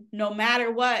reason, no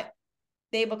matter what,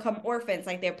 they become orphans,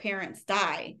 like their parents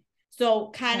die. So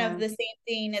kind of the same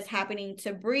thing is happening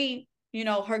to Bree.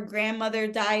 Her grandmother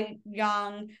died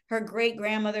young, her great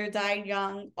grandmother died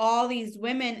young. All these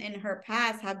women in her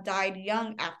past have died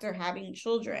young after having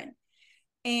children.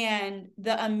 And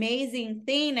the amazing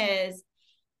thing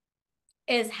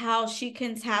is how she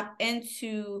can tap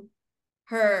into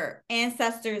her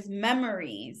ancestors'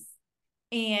 memories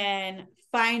and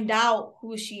find out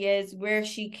who she is, where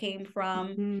she came from.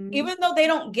 Mm-hmm. Even though they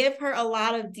don't give her a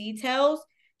lot of details,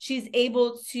 she's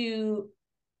able to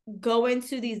go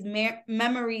into these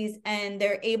memories and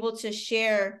they're able to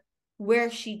share where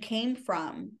she came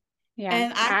from. Yeah,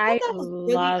 And I thought I that was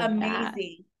really love that.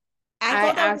 amazing. I I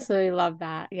thought that was absolutely love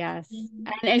that. Yes. mm-hmm.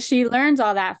 And she learns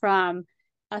all that from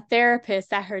a therapist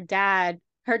that her dad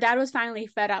was finally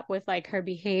fed up with like her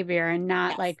behavior and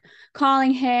not Yes. like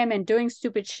calling him and doing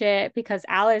stupid shit because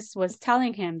Alice was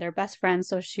telling him they're best friends.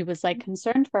 So she was like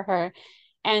concerned for her.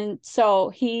 And so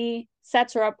he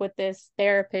sets her up with this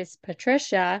therapist,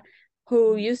 Patricia,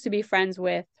 who used to be friends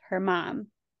with her mom,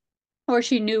 or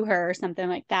she knew her or something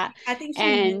like that. I think she knew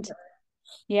And her.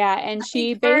 yeah, and I think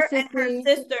she her and her basically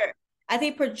sister. I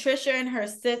think Patricia and her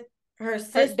they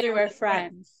sister were was friends.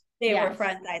 friends. They were Yes.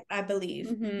 friends, I believe.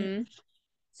 Mm-hmm. Mm-hmm.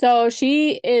 So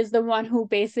she is the one who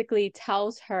basically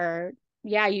tells her,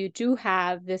 yeah, you do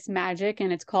have this magic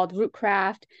and it's called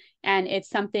rootcraft. And it's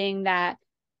something that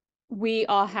we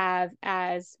all have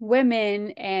as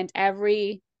women, and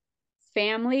every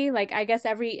family, like I guess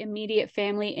every immediate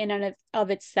family in and of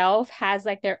itself has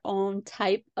like their own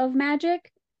type of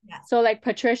magic. Yes. So like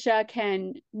Patricia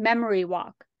can memory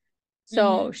walk. So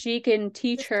Mm-hmm. she can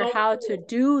teach her So how to cool.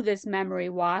 do this memory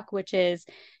walk, which is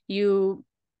you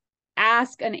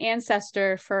ask an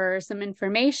ancestor for some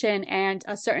information and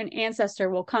a certain ancestor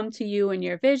will come to you in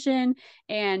your vision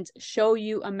and show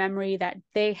you a memory that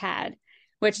they had,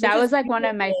 which Which that is was like one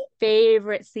of my beautiful.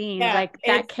 favorite scenes, Yeah, like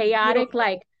that it's chaotic,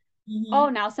 like, beautiful. Mm-hmm. oh,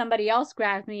 now somebody else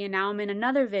grabbed me and now I'm in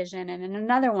another vision and in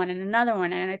another one and another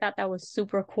one. And I thought that was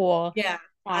super cool. Yeah,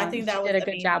 I think She that was did a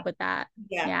good job amazing. with that.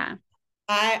 Yeah. Yeah.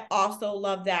 I also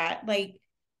love that. Like,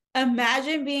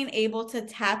 imagine being able to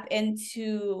tap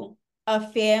into a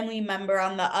family member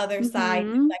on the other side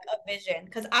with Mm-hmm. like a vision.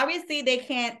 Because obviously they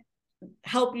can't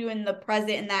help you in the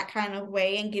present in that kind of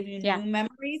way and give you Yeah. new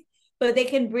memories, but they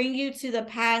can bring you to the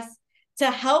past to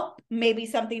help maybe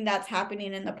something that's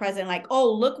happening in the present. Like,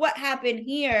 oh, look what happened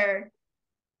here.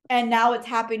 And now it's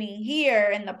happening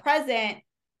here in the present.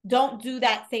 Don't do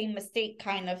that same mistake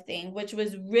kind of thing, which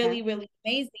was Yeah. really, really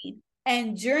amazing.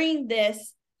 And during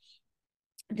this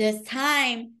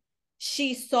time,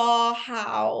 she saw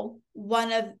how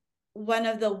one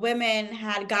of the women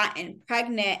had gotten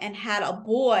pregnant and had a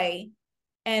boy,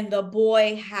 and the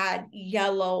boy had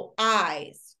yellow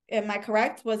eyes. Am I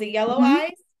correct? Was it yellow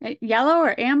Mm-hmm. eyes? Yellow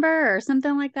or amber or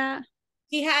something like that.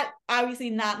 He had obviously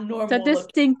not It's a normal looking,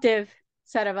 distinctive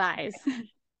set of eyes.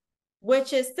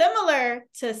 which is similar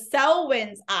to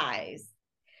Selwyn's eyes.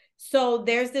 So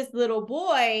there's this little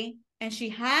boy, and she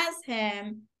has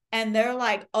him, and they're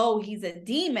like, oh, he's a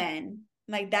demon.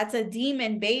 Like, that's a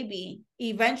demon baby.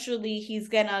 Eventually, he's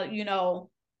gonna,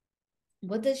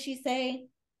 what does she say?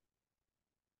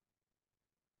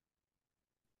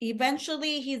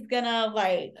 Eventually, he's gonna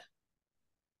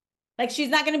like she's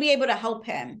not gonna be able to help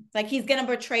him. Like, he's gonna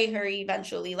betray her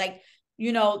eventually. Like,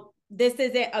 this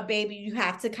isn't a baby. You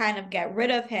have to kind of get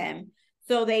rid of him.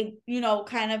 So they,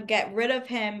 kind of get rid of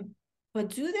him. But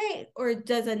do they, or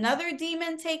does another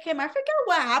demon take him? I forget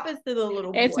what happens to the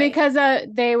little It's boy. because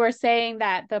they were saying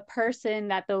that the person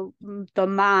that the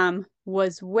mom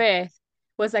was with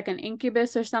was like an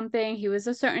incubus or something. He was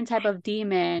a certain type of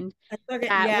demon that would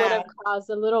Yeah, have caused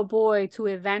the little boy to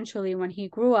eventually, when he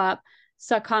grew up,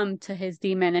 succumb to his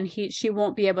demon, and she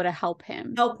won't be able to help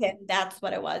him. help him. That's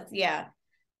what it was. Yeah.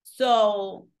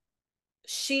 So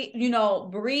she,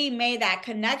 Bree made that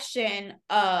connection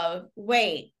of,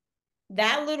 wait,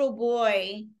 that little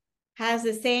boy has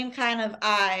the same kind of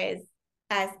eyes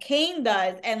as Cain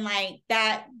does, and like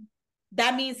that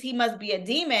means he must be a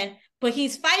demon, but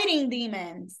he's fighting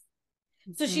demons.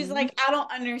 So she's Mm-hmm. like, I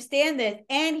don't understand this.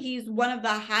 And he's one of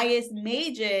the highest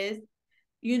mages,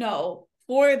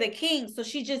 for the king. So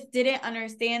she just didn't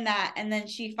understand that. And then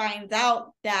she finds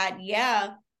out that,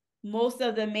 yeah, most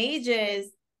of the mages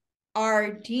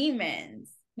are demons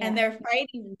and Yeah. they're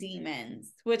fighting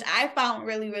demons, which I found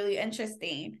really, really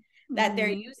interesting that they're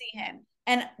Mm-hmm. using him.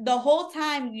 And the whole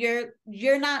time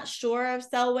you're not sure of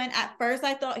Selwyn. At first,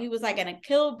 I thought he was like gonna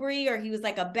kill Bree, or he was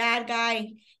like a bad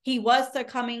guy. He was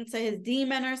succumbing to his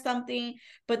demon or something.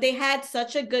 But they had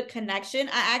such a good connection.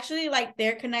 I actually like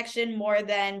their connection more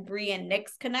than Bree and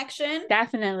Nick's connection.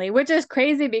 Definitely, which is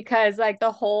crazy because like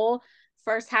the whole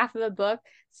first half of the book,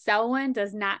 Selwyn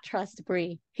does not trust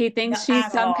Bree. He thinks Not she's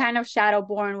at some all. kind of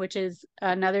Shadowborn, which is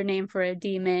another name for a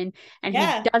demon, and he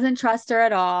Yeah. doesn't trust her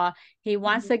at all. He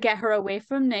wants Mhm. to get her away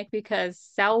from Nick because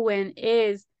Selwyn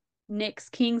is Nick's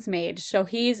Kingsmaid, so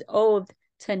he's oathed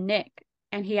to Nick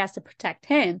and he has to protect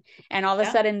him. And all of a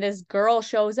Yep. sudden this girl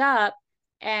shows up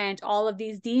and all of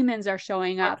these demons are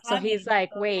showing Are up. So he's coming. like,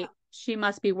 So yeah. wait, she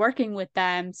must be working with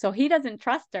them. So he doesn't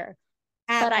trust her.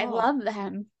 At But I all. love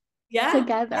them Yeah.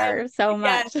 together so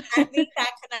Yes, much. I think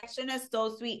that connection is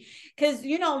so sweet because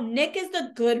Nick is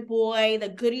the good boy, the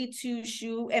goody two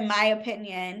shoe, in my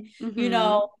opinion.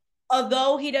 Hmm.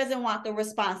 Although he doesn't want the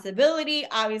responsibility,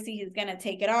 obviously he's gonna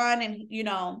take it on,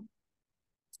 and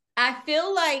I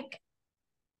feel like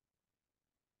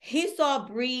he saw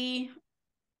Bree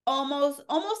almost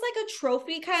like a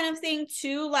trophy kind of thing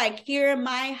too. Like, here am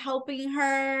I helping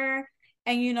her,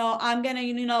 and I'm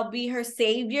gonna be her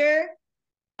savior.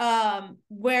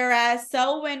 Whereas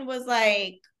Selwyn was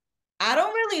like, I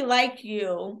don't really like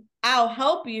you. I'll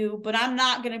help you, but I'm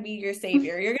not going to be your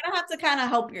savior. You're going to have to kind of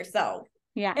help yourself.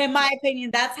 Yeah. In my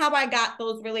opinion, that's how I got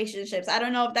those relationships. I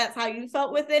don't know if that's how you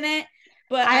felt within it,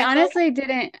 but I I felt, honestly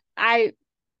didn't I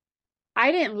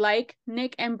didn't like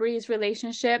Nick and Bree's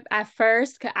relationship at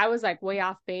first 'cause I was like way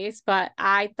off base, but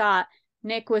I thought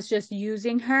Nick was just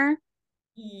using her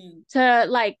mm, to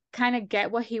like kind of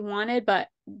get what he wanted, but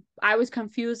I was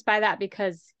confused by that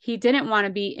because he didn't want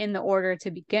to be in the order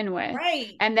to begin with.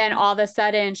 right. And then all of a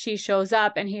sudden she shows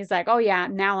up and he's like, "Oh yeah,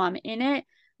 now I'm in it."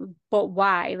 But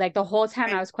why? Like the whole time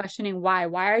I Right. was questioning why.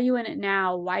 Why are you in it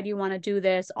now? Why do you want to do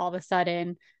this all of a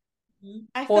sudden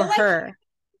I for feel like her?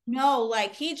 no,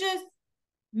 like he just,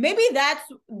 maybe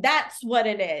that's what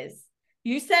it is.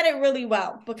 You said it really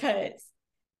well, because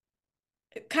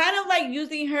kind of like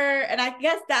using her, and I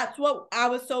guess that's what I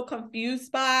was so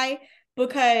confused by,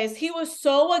 because he was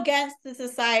so against the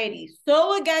society,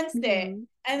 so against it, Hmm.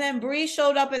 and then Bree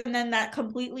showed up, and then that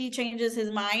completely changes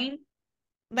his mind.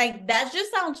 Like, that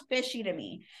just sounds fishy to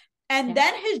me. And Yeah.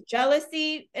 then his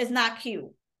jealousy is not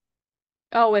cute.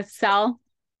 Oh, with Cell.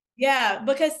 Yeah,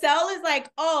 because Cell is like,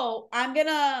 oh,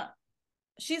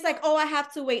 she's like, oh, I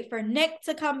have to wait for Nick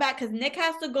to come back because Nick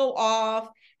has to go off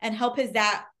and help his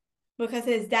dad, because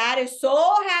his dad is so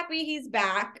happy he's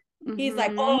back. He's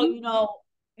like, oh,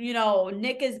 Hmm.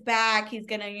 Nick is back. He's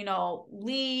gonna,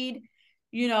 lead,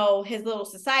 his little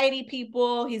society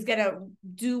people. He's gonna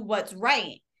do what's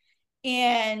right.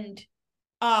 And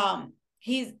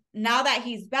he's now that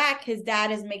he's back, his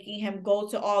dad is making him go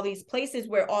to all these places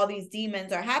where all these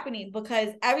demons are happening, because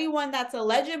everyone that's a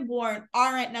Legendborn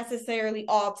aren't necessarily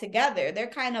all together. They're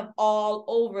kind of all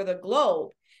over the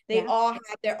globe. They Yeah. all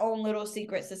have their own little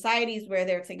secret societies where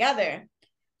they're together.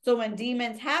 So when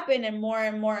demons happen and more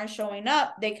are showing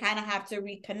up, they kind of have to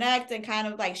reconnect and kind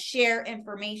of like share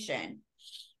information.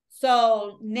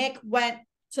 So Nick went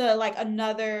to like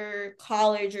another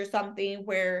college or something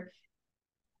where,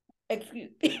 excuse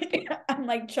me, I'm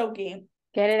like choking.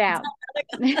 Get it out.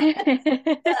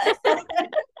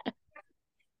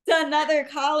 To another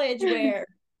college where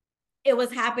it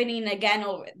was happening again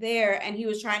over there, and he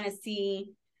was trying to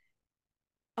see,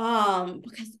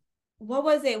 because what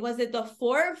was it? Was it the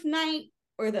fourth night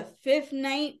or the fifth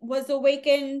night was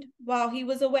awakened while he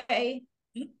was away?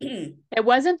 It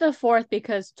wasn't the fourth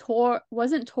because Tor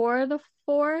wasn't Tor the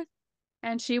fourth,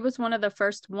 and she was one of the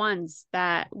first ones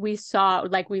that we saw,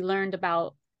 like we learned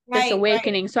about this Right, right.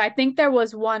 awakening. So I think there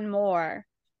was one more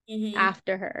Mm-hmm.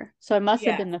 after her. So it must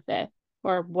have Yeah. been the fifth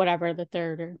or whatever, the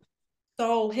third or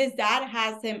So his dad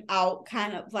has him out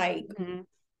kind of like Mhm.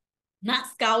 not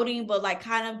scouting, but like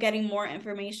kind of getting more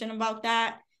information about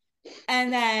that.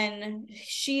 And then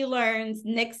she learns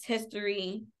Nick's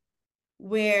history,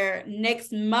 where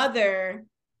Nick's mother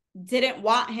didn't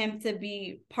want him to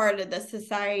be part of the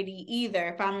society either,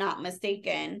 if I'm not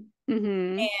mistaken.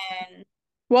 Mhm. And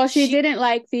Well, she she, didn't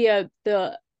like the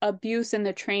abuse and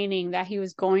the training that he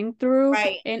was going through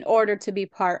right, in order to be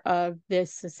part of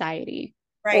this society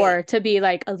right, or to be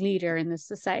like a leader in this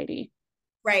society.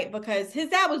 right, because his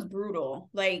dad was brutal.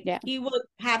 Like, Yeah. he would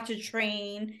have to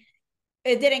train.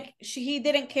 He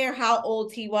didn't care how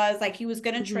old he was. Like, he was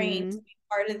going to train to Hmm. be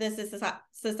part of this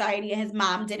society, and his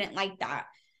mom didn't like that.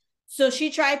 So she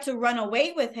tried to run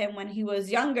away with him when he was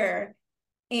younger,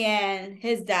 and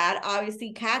his dad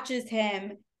obviously catches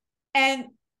him. And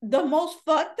the most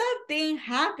fucked up thing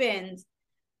happens.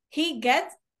 he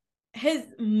gets his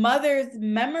mother's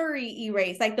memory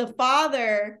erased. Like the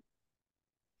father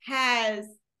has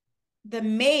the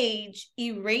mage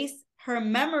erase her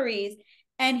memories,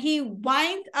 and he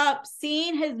winds up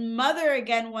seeing his mother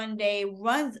again one day,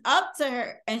 runs up to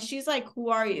her, and she's like, "Who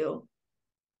are you?"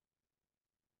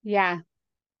 Yeah,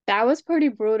 that was pretty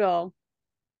brutal.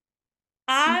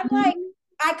 I'm like,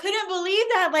 Mm-hmm. I couldn't believe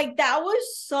that. Like, that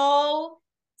was so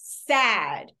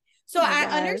sad. So It I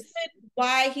was. understood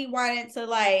why he wanted to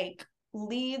like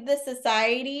leave the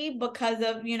society because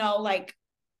of, like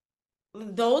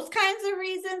those kinds of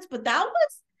reasons, but that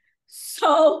was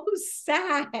so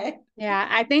sad. Yeah,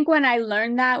 I think when I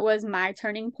learned that was my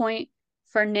turning point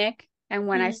for Nick. And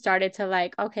when I Mhm. started to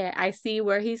like, okay, I see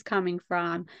where he's coming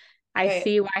from. I Right.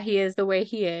 see why he is the way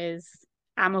he is.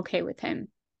 I'm okay with him.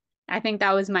 I think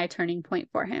that was my turning point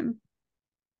for him,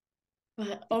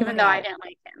 But oh my even though I God. didn't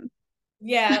like him.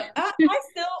 Yeah. I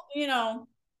still,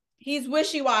 he's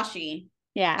wishy-washy.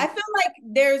 Yeah. I feel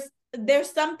like there's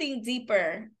something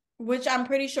deeper, which I'm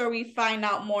pretty sure we find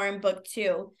out more in book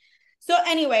 2. So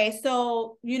anyway,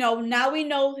 so now we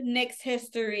know Nick's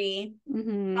history.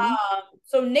 Mm-hmm.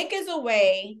 So Nick is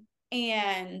away,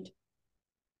 and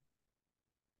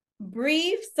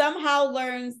Bree somehow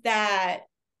learns that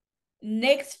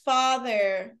Nick's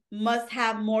father must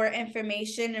have more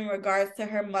information in regards to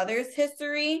her mother's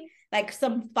history, like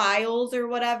some files or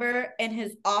whatever in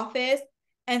his office.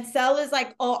 And Cell is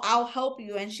like, "Oh, I'll help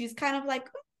you." And she's kind of like,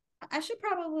 "I should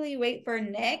probably wait for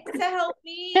Nick to help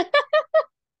me."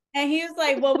 And he was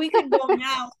like, "Well, we can go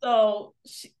now." So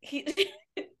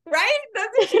right?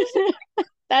 That's what she's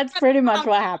That's pretty much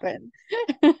what happened.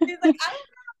 like, "I don't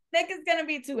know if Nick is gonna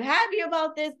be too happy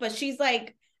about this," but she's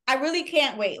like, "I really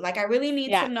can't wait. Like, I really need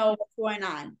to Yeah, know what's going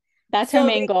on." that's her So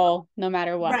main goal, no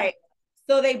matter what. right.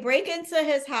 So they break into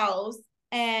his house,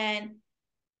 and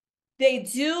they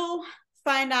do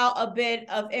find out a bit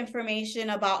of information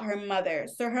about her mother.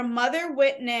 So her mother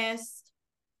witnessed,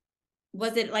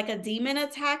 was it like a demon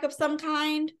attack of some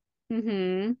kind? Mm-hmm.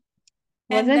 And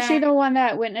Wasn't she then, the one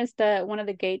that witnessed the one of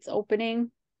the gates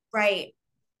opening? right.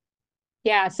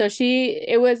 Yeah, so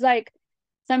it was like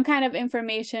some kind of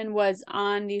information was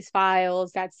on these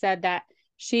files that said that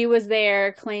she was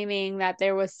there claiming that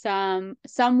there was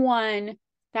someone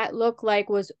that looked like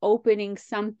was opening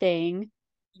something,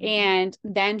 Mhm. and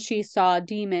then she saw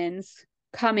demons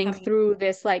coming Coming. through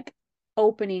this like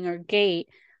opening or gate.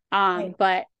 Right.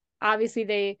 But obviously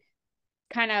they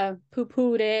kind of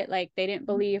poo-pooed it, like they didn't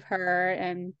believe her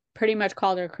and pretty much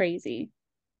called her crazy.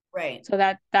 Right. So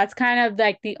that's kind of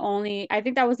like the only, I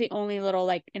think that was the only little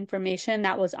like information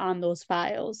that was on those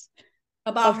files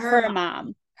About of her her mom.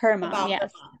 mom. Her mom, About her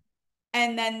yes. mom.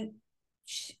 And then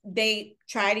they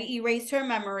try to erase her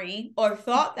memory, or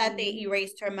thought that they Mhm.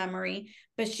 erased her memory,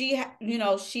 but she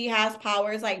has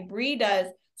powers like Bree does,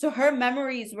 so her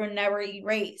memories were never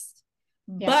erased,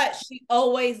 Yeah. but she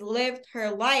always lived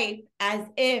her life as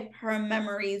if her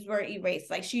memories were erased.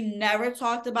 Like, she never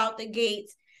talked about the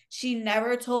gates, she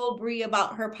never told Bree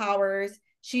about her powers,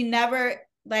 she never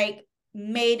like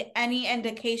made any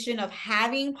indication of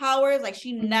having powers. Like,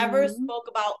 she never Hmm. spoke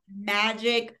about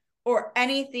magic or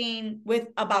anything with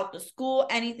about the school,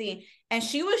 anything. And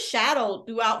she was shadowed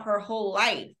throughout her whole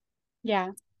life.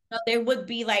 Yeah. So there would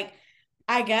be like,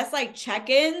 I guess, like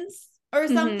check-ins or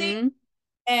something. Hmm.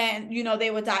 And they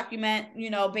would document,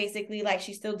 basically like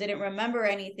she still didn't remember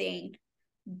anything.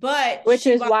 But Which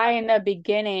she is was why in the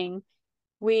beginning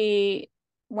we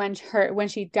when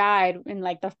she died in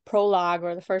like the prologue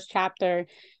or the first chapter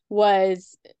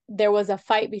was there was a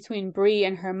fight between Bree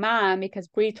and her mom because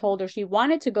Bree told her she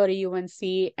wanted to go to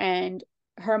UNC and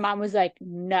her mom was like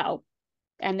no,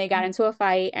 and they got into a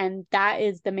fight, and that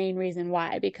is the main reason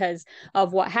why, because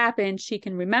of what happened. She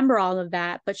can remember all of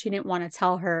that, but she didn't want to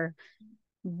tell her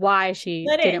why she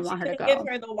didn't she want her to couldn't give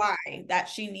go. her the why that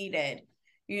she needed,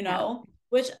 Yeah.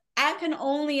 which I can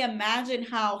only imagine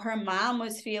how her mom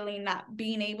was feeling, not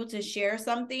being able to share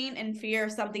something and fear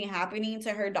of something happening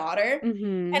to her daughter.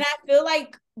 Mm-hmm. And I feel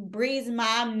like Bree's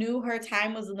mom knew her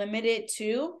time was limited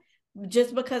too,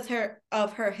 just because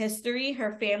of her history,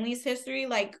 her family's history.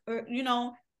 Like,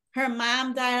 her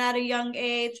mom died at a young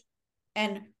age,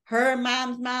 and her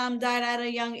mom's mom died at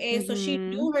a young age. So she Mm-hmm.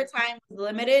 knew her time was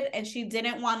limited, and she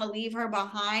didn't want to leave her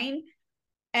behind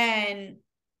and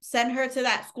send her to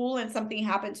that school and something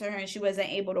happened to her and she wasn't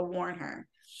able to warn her.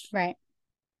 Right.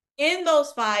 In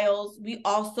those files, we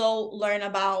also learn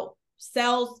about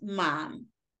Cell's mom,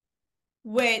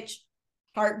 which,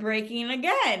 heartbreaking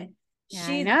again. Yeah, I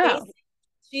She's know. basic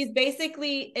she's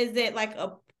basically, is it like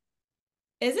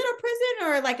is it a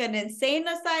prison or like an insane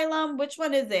asylum? Which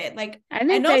one is it? Like, I I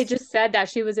think know they just said that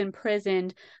she was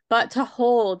imprisoned, but to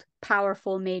hold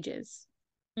powerful mages.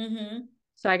 Mm-hmm.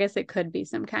 So I guess it could be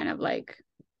some kind of like,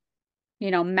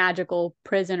 magical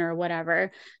prison or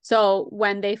whatever. So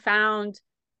when they found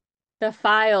the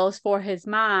files for his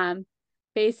mom,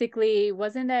 basically,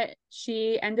 wasn't that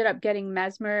she ended up getting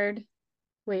mesmered?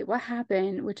 Wait, what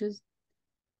happened?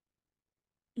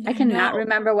 I cannot No.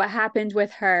 remember what happened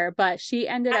with her, but she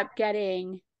ended up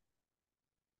getting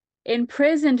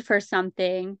imprisoned for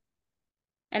something.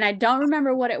 And I don't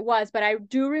remember what it was, but I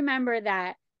do remember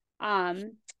that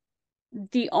um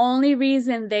the only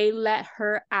reason they let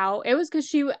her out, it was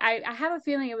because I have a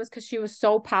feeling it was because she was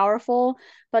so powerful,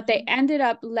 but they ended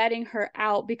up letting her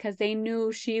out because they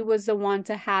knew she was the one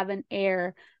to have an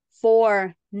heir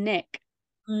for Nick,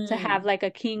 to have Mm. like a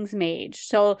king's mage.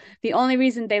 So the only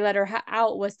reason they let her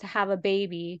out was to have a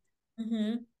baby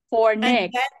Mm-hmm. for And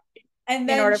Nick then and in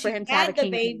then order for she him to have a had the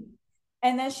king's baby. name.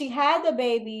 And then she had the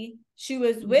baby. She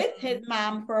was with his Mm-hmm.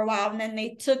 mom for a while, and then they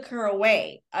took her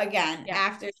away again Yeah.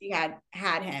 after she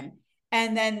had him.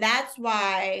 And then that's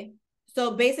why.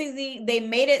 So basically, they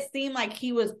made it seem like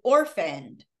he was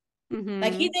orphaned.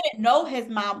 Like he Mm-hmm. didn't know his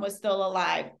mom was still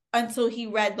alive until he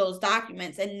read those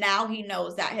documents, and now he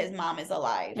knows that his mom is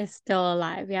alive. Is still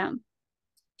alive. Yeah.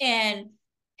 And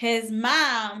his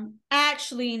mom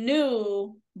actually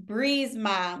knew Bree's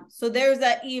mom. So there's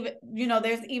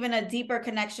there's even a deeper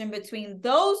connection between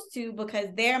those two because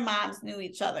their moms knew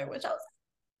each other, which I was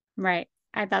Right.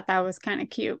 I thought that was kind of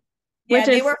cute, which yeah,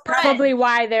 they is were probably friends.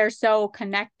 why they're so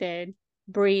connected,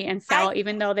 Bree and I Sal,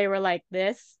 even though they were like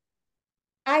this.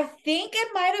 I think it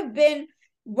might have been,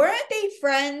 weren't they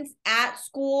friends at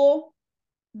school,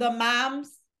 the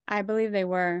moms? I believe they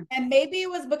were. And maybe it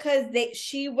was because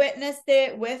she witnessed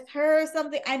it with her or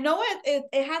something. I know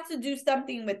it had to do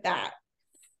something with that.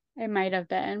 It might have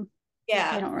been. I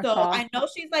Yeah. don't So recall. I know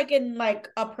she's like in like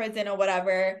a prison or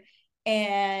whatever.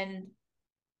 And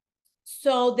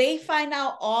so they find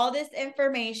out all this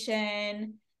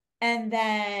information. And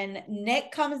then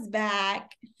Nick comes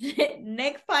back.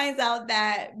 Nick finds out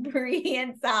that Bree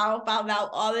and Sal found out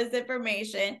all this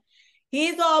information.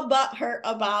 He's all butthurt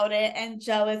about it and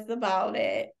jealous about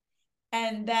it.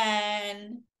 And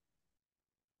then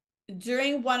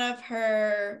during one of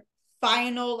her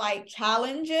final like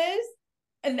challenges,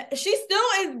 and she still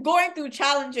is going through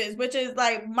challenges, which is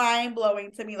like mind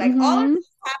blowing to me. Like all of Mm-hmm. this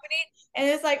is happening, and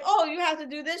it's like, oh, you have to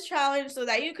do this challenge so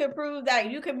that you can prove that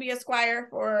you can be a squire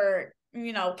for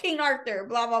King Arthur,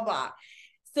 blah blah blah.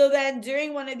 So then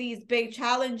during one of these big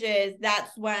challenges,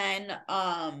 that's when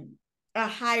a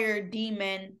higher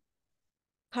demon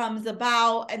comes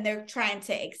about and they're trying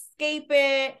to escape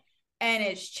it and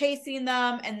it's chasing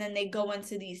them, and then they go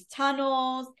into these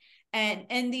tunnels, and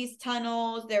in these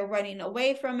tunnels they're running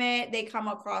away from it. They come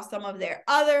across some of their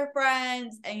other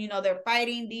friends, and they're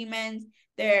fighting demons.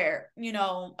 They're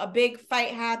a big fight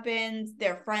happens,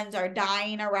 their friends are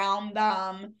dying around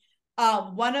them.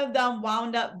 One of them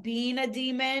wound up being a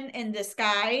demon in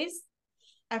disguise.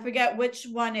 I forget which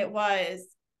one it was.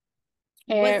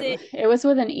 Was it It was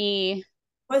with an E.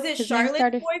 was it His name Charlotte's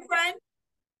started. boyfriend?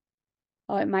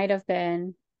 Oh, it might have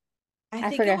been. I I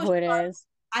think it forget was who it is.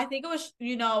 I think it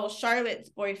was Charlotte's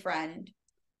boyfriend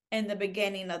in the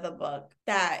beginning of the book,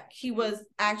 that he was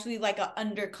actually like an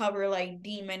undercover like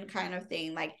demon kind of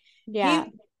thing. Like Yeah.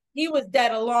 he was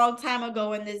dead a long time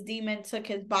ago and this demon took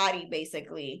his body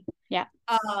basically. Yeah.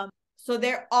 So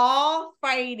they're all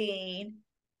fighting,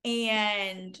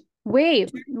 and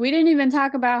Wait, we didn't even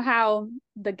talk about how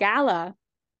the gala oh,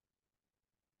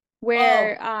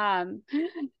 where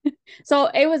so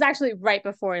it was actually right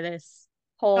before this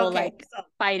whole okay, like so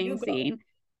fighting you go. scene.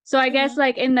 So I guess Mm-hmm.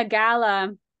 like in the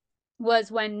gala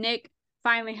was when Nick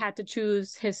finally had to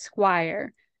choose his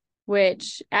squire,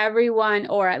 which everyone,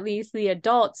 or at least the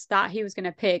adults, thought he was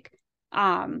gonna pick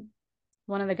um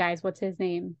one of the guys, what's his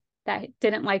name? That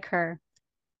didn't like her.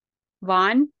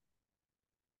 Vaughn?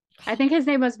 I think his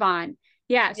name was Vaughn.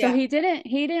 Yeah, so Yeah, he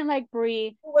didn't like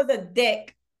Bree. who was a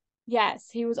dick. Yes,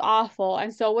 he was awful,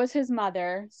 and so was his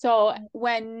mother. So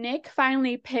when Nick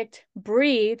finally picked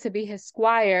Bree to be his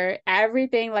squire,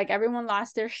 everything, like everyone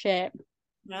lost their shit.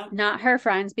 Yeah. Not her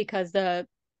friends, because the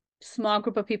small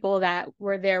group of people that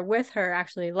were there with her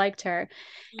actually liked her.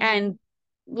 Mm-hmm. And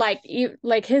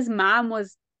like his mom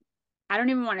was, I don't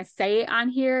even want to say it on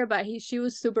here, but she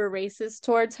was super racist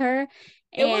towards her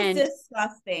It was and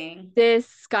disgusting.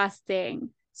 disgusting.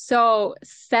 So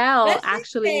Cell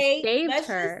actually saved Let's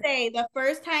just her. say the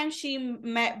first time she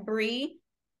met Bree,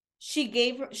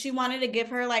 she wanted to give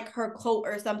her like her coat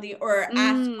or something, or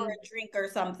asked for Mm, a drink or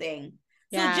something.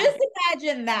 So Yeah. just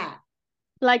imagine that.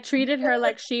 Like treated her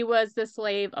like she was the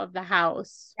slave of the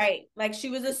house. Right. Like she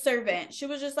was a servant. She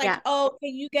was just like, Yeah, oh,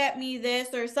 can you get me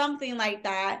this or something like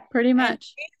that? pretty And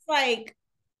much. it's like,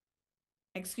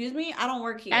 excuse me, I don't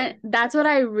work And here. that's what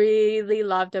I really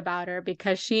loved about her,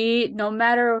 because she, no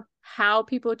matter how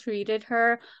people treated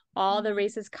her, all the Mm-hmm.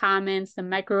 racist comments, the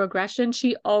microaggression,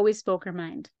 she always spoke her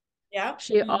mind. Yep.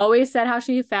 She Mm-hmm. always said how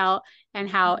she felt and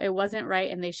how it wasn't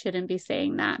right and they shouldn't be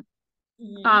saying that.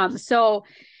 Mm-hmm. So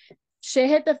shit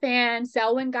hit the fan.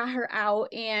 Selwyn got her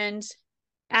out, and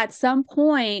at some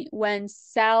point when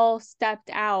Sel stepped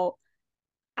out,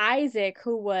 Isaac,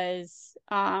 who was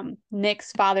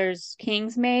Nick's father's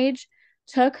king's mage,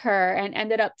 took her and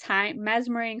ended up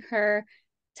mesmering her,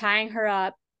 tying her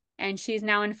up, and she's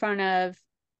now in front of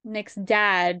Nick's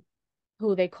dad,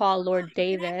 who they call Lord How can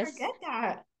I Davis. forget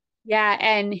that? Yeah,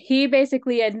 and he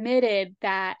basically admitted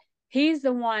that he's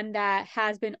the one that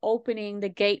has been opening the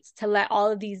gates to let all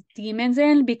of these demons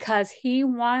in, because he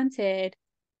wanted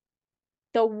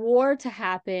the war to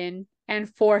happen and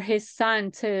for his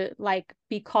son to like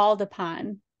be called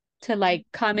upon to like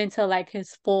come into like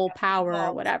his full power or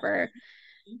Evolved. whatever.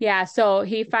 Yeah, so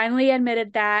he finally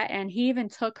admitted that, and he even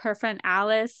took her friend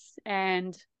Alice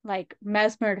and like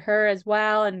mesmered her as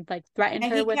well and like threatened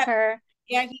And her with her.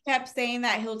 he kept saying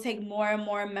that he'll take more and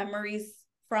more memories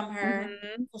from her.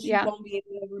 So she Yeah. won't be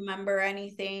able to remember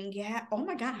anything. Yeah. Oh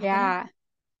my God. How can I? Yeah.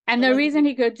 And It the was reason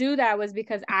amazing. he could do that was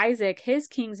because Isaac, his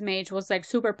king's mage, was like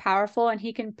super powerful and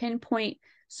he can pinpoint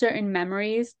certain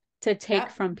memories to take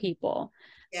Yep. from people.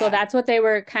 So Yeah. that's what they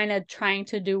were kind of trying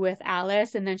to do with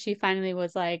Alice. And then she finally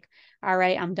was like, all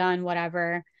right, I'm done,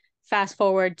 whatever. Fast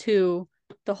forward to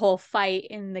the whole fight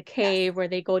in the Yes. cave where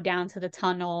they go down to the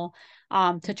tunnel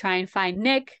to try and find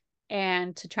Nick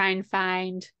and to try and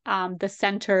find the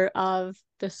center of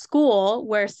the school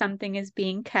where something is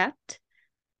being kept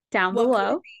down What could it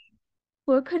below.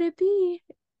 What could it be?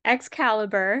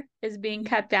 Excalibur is being be?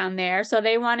 kept down there. So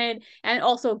they wanted, and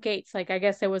also gates. Like I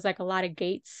guess there was like a lot of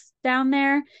gates down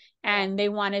there, Yeah. and they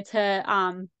wanted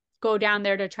to go down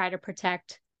there to try to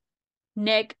protect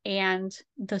Nick and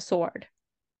the sword.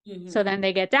 So Mm-hmm. then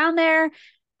they get down there,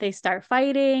 they start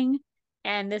fighting,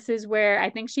 and this is where I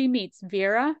think she meets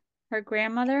Vera, her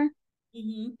grandmother.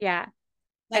 Mm-hmm. Yeah.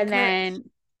 Like And her, then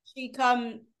she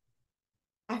come.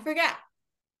 I forgot.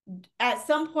 At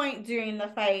some point during the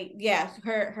fight, yes,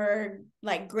 her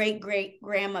like great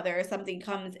grandmother or something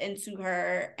comes into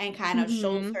her and kind of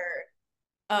shows mhm, her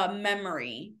a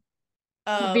memory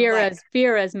of like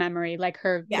Vera's memory, like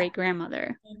her yeah. great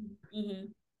grandmother. Mm-hmm.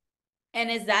 And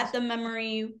is that the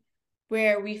memory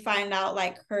where we find out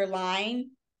like her line,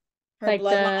 her Like the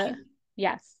bloodline?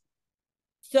 yes.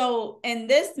 So in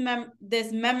this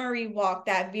memory walk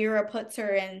that Vera puts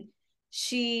her in,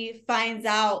 she finds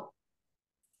out,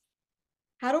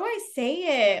 how do I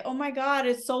say it? Oh my God,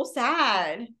 it's so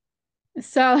sad.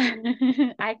 So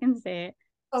I can say it.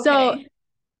 So Okay.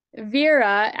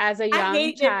 Vera, as a I young hated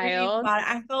reading child, about it.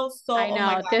 I felt so, I oh my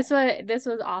know God. this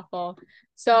was awful. Mm-hmm.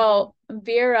 So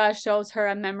Vera shows her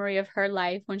a memory of her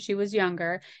life when she was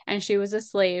younger, and she was a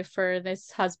slave for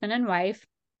this husband and wife.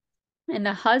 And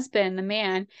the husband, the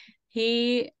man,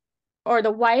 he or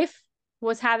the wife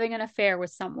was having an affair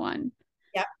with someone.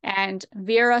 Yep. And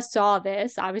Vera saw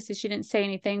this. Obviously, she didn't say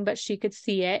anything, but she could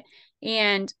see it.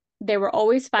 And they were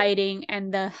always fighting.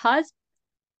 And the husband,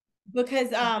 Because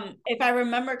if I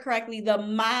remember correctly, the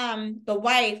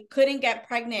wife couldn't get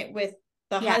pregnant with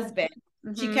the yeah. husband.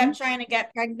 She Mm-hmm. kept trying to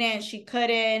get pregnant, she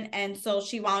couldn't, and so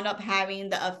she wound up having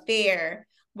the affair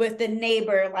with the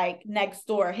neighbor like next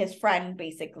door, his friend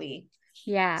basically.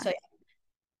 Yeah. So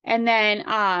And then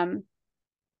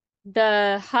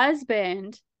the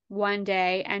husband one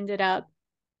day ended up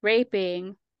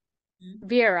raping yeah.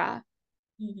 Vera,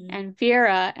 Mm-hmm. and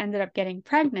Vera ended up getting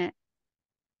pregnant.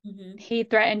 Mm-hmm. He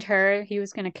threatened her, he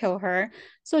was going to kill her.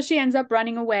 So she ends up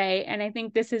running away. And I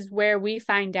think this is where we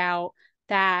find out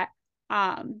that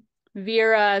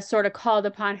Vera sort of called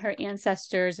upon her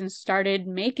ancestors and started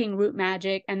making root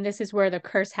magic. And this is where the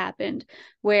curse happened,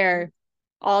 where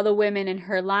all the women in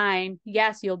her line,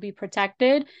 yes, you'll be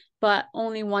protected, but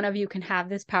only one of you can have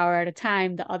this power at a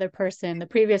time. The other person, the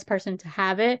previous person to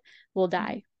have it, will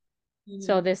die.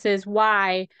 So Mm-hmm. this is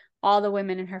why all the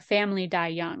women in her family die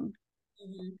young.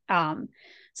 Mm-hmm. Um,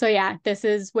 so yeah, this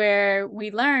is where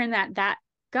we learn that that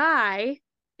guy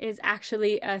is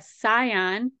actually a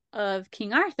scion of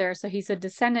King Arthur. So he's a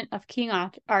descendant of King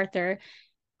Arthur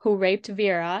who raped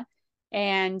Vera,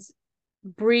 and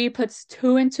Bree puts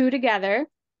two and two together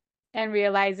and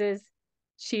realizes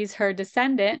she's her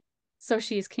descendant, so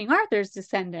she's King Arthur's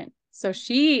descendant. So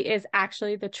she is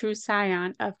actually the true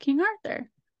scion of King Arthur.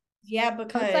 Yeah, I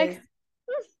was like,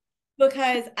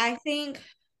 because I think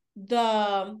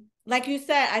like you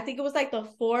said, I think it was like the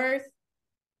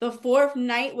fourth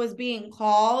night was being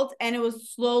called, and it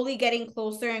was slowly getting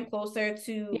closer and closer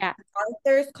to yeah.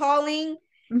 Arthur's calling.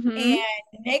 Mm-hmm.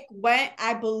 And Nick went,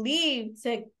 I believe,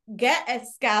 to get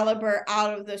Excalibur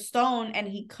out of the stone, and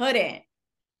he couldn't.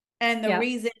 And the Yep.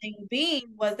 reasoning being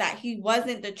was that he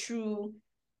wasn't the true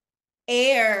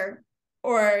heir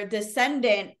or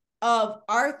descendant of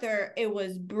Arthur. It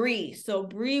was Bree. So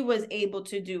Bree was able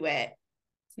to do it.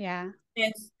 Yeah.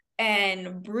 And,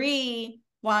 and Bree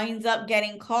winds up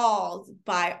getting called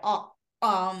by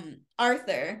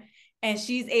Arthur, and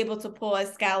she's able to pull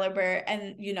Excalibur.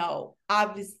 And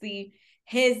obviously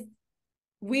his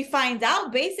we find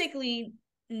out basically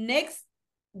Nick's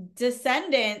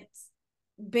descendants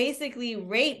basically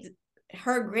raped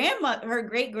her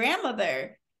great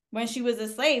grandmother when she was a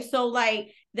slave. So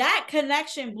like that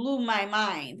connection blew my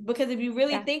mind, because if you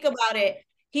really think about it,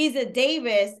 he's a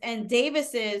Davis, and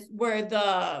Davises were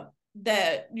the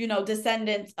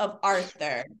descendants of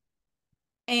Arthur,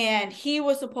 and he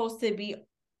was supposed to be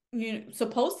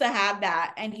supposed to have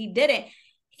that, and he didn't.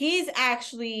 He's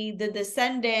actually the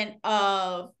descendant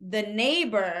of the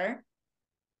neighbor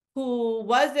who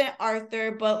wasn't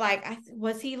Arthur, but like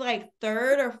was he like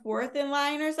third or fourth in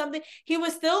line or something? He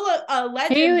was still a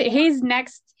legend. He's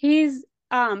next. He's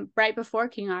right before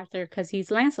King Arthur because he's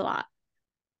Lancelot.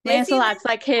 Is he Lancelot's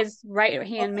like his right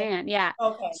hand okay? man. Yeah.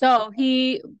 Okay. So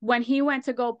when he went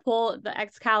to go pull the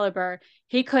Excalibur,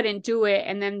 he couldn't do it.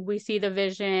 And then we see the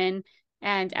vision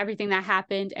and everything that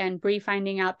happened, and Bree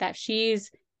finding out that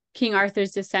she's King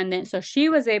Arthur's descendant. So she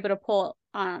was able to pull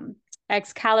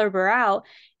Excalibur out.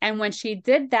 And when she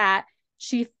did that,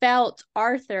 she felt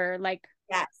Arthur like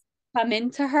Yes. come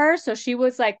into her. So she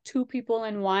was like two people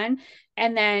in one.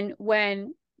 And then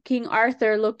when King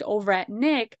Arthur looked over at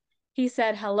Nick, he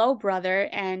said, "Hello, brother."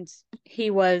 And he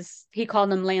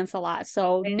called him Lancelot.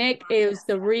 So Nick is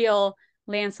the real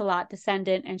Lancelot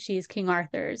descendant, and she's King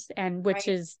Arthur's, and which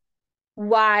Right. is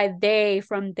why they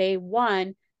from day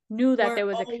one knew that We're there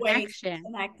was a always connection.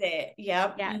 connected.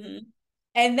 Yep. Yeah.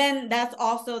 And then that's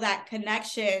also that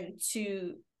connection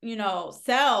to,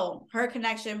 Sel, her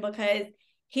connection, because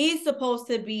he's supposed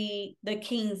to be the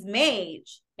king's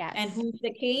mage. Yes. And who's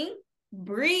the king?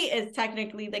 Bree is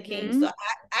technically the king. Mm-hmm. So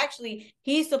actually,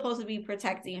 he's supposed to be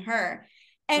protecting her.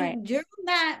 And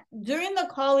during the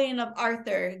calling of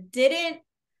Arthur,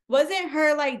 wasn't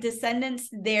her like descendants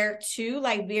there too?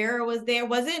 Like Vera was there.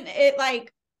 Wasn't it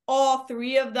like all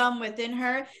three of them within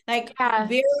her? Like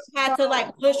Vera had to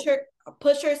like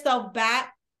push herself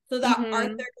back so that Arthur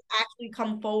could actually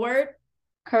come forward.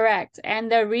 Correct. And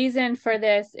the reason for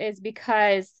this is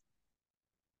because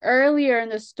earlier in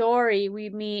the story we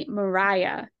meet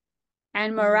Mariah,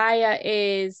 and Mariah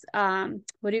is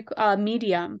what do you call a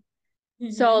medium.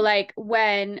 So like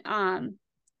when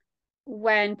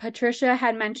Patricia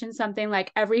had mentioned something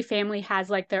like every family has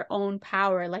like their own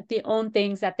power, like the own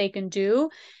things that they can do,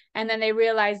 and then they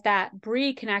realized that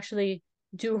Bree can actually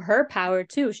do her power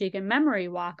too. She can memory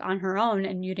walk on her own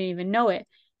and you didn't even know it.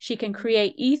 She can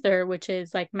create ether, which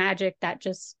is like magic that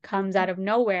just comes out of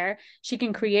nowhere. She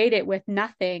can create it with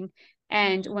nothing.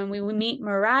 And when we meet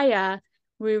Mariah,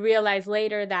 we realize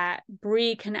later that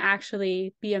Bree can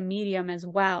actually be a medium as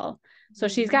well. So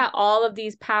she's got all of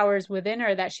these powers within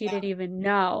her that she didn't even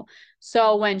know.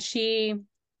 So when she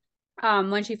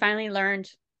finally learned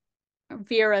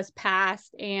Vera's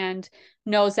past and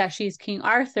knows that she's King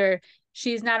Arthur,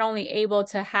 she's not only able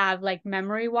to have like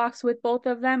memory walks with both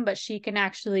of them, but she can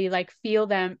actually like feel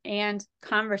them and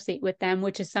conversate with them,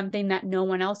 which is something that no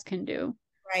one else can do.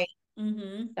 Right.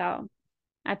 So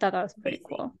I thought that was pretty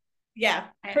Amazing. cool. Yeah,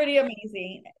 pretty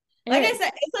amazing. Like I said,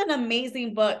 it's an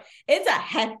amazing book. It's a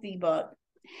hefty book.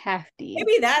 Hefty.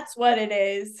 Maybe that's what it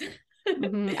is.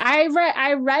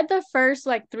 I read the first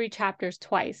like 3 chapters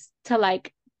twice to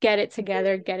like get it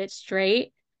together, get it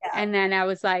straight. And then I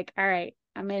was like, all right,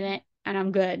 I'm in it and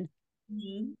I'm good.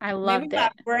 I loved Maybe my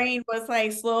it. brain was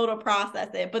like slow to process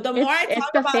it. But the more I It's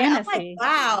talk the about it, I'm like, fantasy.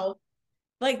 wow.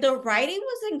 Like the writing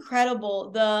was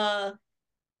incredible.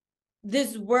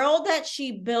 This world that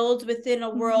she builds within a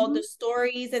world, the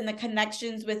stories and the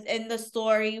connections within the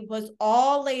story was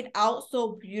all laid out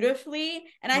so beautifully.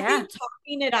 And I think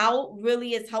talking it out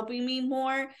really is helping me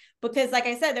more, because like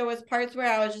I said, there was parts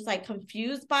where I was just like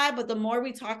confused by, but the more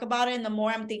we talk about it and the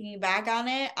more I'm thinking back on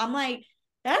it, I'm like,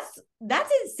 that's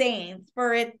insane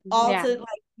for it all to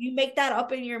like you make that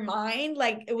up in your mind.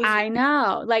 Like it was I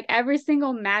know. Like every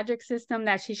single magic system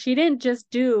that she didn't just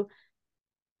do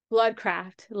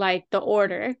bloodcraft, like the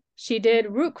order. She did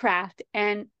rootcraft,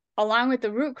 and along with the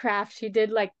rootcraft, she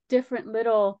did like different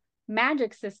little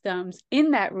magic systems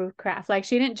in that rootcraft. Like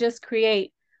she didn't just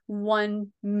create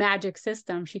one magic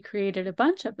system, she created a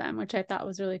bunch of them, which I thought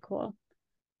was really cool.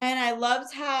 And I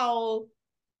loved how,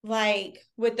 like,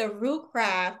 with the root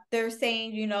craft, they're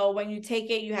saying, you know, when you take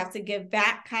it, you have to give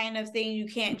back kind of thing. You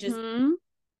can't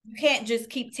just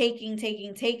keep taking.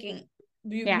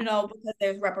 You Yeah. know, because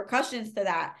there's repercussions to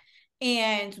that.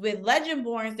 And with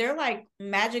Legendborns, they're like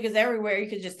magic is everywhere. You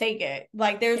could just take it.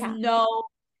 Like Yeah.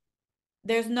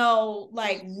 there's no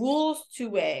like rules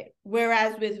to it.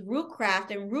 Whereas with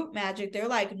rootcraft and root magic, they're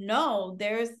like, no,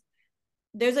 there's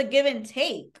a give and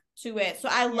take to it. So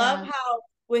I love Yeah. how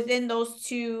within those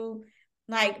two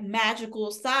like magical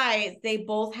sides, they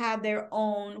both have their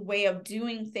own way of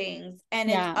doing things. And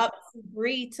it's Yeah. up to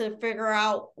Brie to figure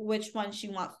out which one she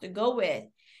wants to go with.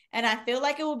 And I feel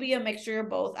like it will be a mixture of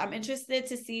both. I'm interested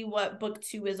to see what book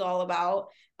 2 is all about.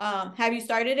 Have you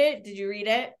started it? Did you read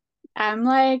it? I'm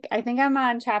like, I think I'm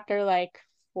on chapter like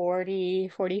 40,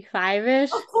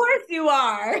 45-ish. Of course you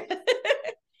are.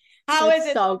 How is It's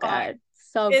it so so far? good.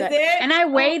 So Is good. it? And I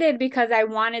Oh, waited because I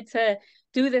wanted to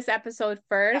do this episode yeah.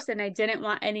 first and I didn't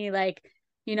want any like,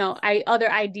 I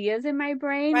other ideas in my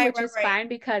brain, Right, which right, is right. fine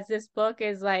because this book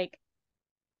is like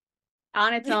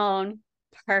on its own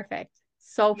perfect.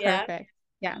 So Yeah. perfect.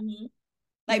 Yeah. Mm-hmm.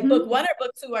 Like Mm-hmm. book 1 or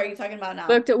book 2 are you talking about Book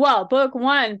now? two, well, book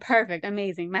one, perfect,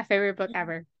 amazing. My favorite book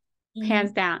ever. Hands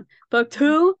Mm-hmm. down. Book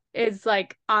two is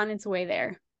like on its way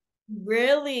there.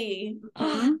 Really?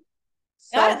 Mm-hmm.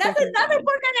 So That's freaking another good.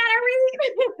 book I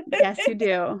gotta Yes, you read.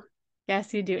 do.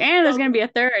 Yes, you do. And there's So gonna good. be a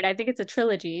third. I think it's a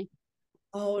trilogy.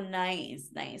 Oh, nice,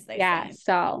 nice, nice, Yeah, nice.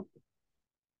 so Oh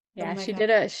yeah, my she God.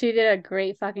 did a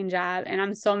great fucking job. And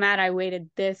I'm so mad I waited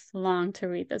this long to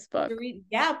read this To book. read,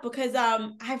 yeah, because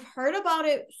I've heard about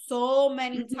it so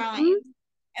many Hmm. times.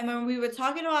 And when we were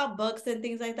talking about books and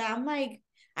things like that, I'm like,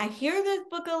 I hear this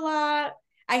book a lot.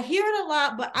 I hear it a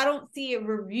lot, but I don't see it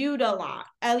reviewed a lot,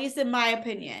 at least in my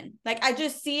opinion. Like I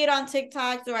just see it on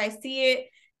TikToks or I see it,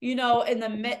 you know, in the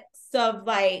midst of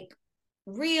like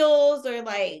reels or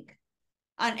like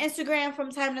on Instagram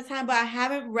from time to time, but I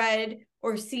haven't read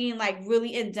or seen like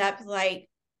really in depth like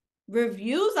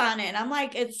reviews on it. And I'm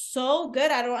like, it's so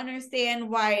good. I don't understand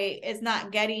why it's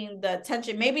not getting the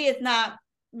attention. Maybe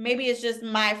it's just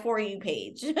my For You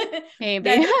page Maybe.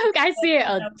 that doesn't I get see it a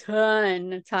ton a of.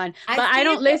 ton, a ton. I But I see it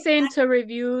don't listen to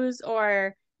reviews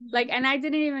or like, sometimes. and I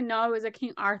didn't even know it was a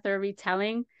King Arthur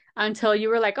retelling until you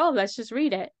were like, oh, let's just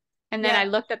read it. And then I Yeah.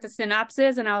 looked at the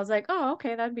synopsis and I was like, oh,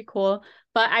 okay, that'd be cool.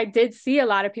 But I did see a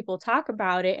lot of people talk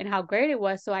about it and how great it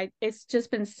was. So it's just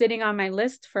been sitting on my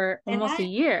list for And almost a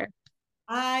year.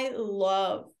 I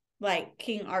love like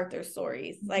King Arthur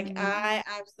stories. Like Mhm. I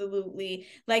absolutely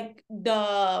like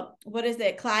the what is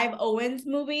it, Clive Owens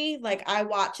movie? Like I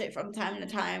watch it from time to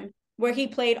time where he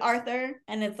played Arthur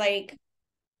and it's like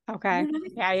Okay. you know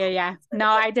Yeah, yeah, yeah. No,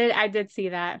 I did see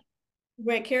that.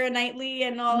 with Keira Knightley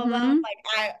and all of them. Hmm.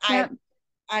 Like I Yep.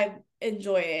 I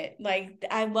enjoy it. Like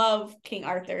I love King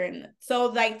Arthur, and so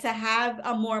like to have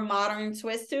a more modern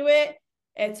twist to it,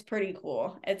 it's pretty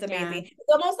cool. It's Yeah. amazing. It's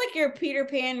almost like your Peter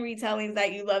Pan retellings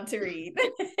that you love to read.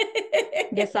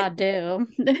 Yes, I do.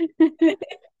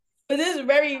 But this is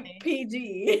very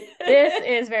PG. This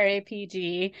is very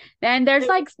PG. Then there's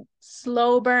like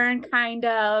slow burn kind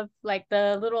of like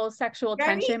the little sexual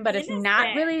Very tension, but it's not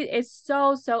innocent. really, it's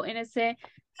so, so innocent.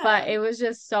 But Yeah. it was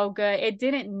just so good. It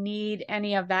didn't need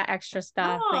any of that extra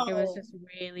stuff. Like it was No. just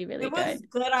really, really It was good.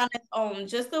 good on its own,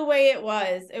 just the way it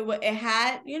was. It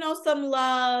had, you know, some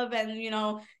love and you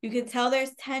know, you could tell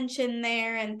there's tension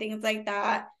there and things like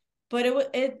that. But it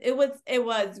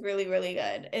was really, really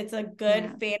good. It's a good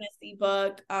Yeah, fantasy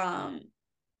book.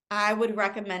 I would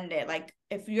recommend it. Like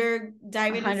if you're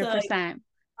diving into like 100%.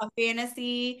 a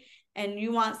fantasy and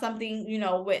you want something, you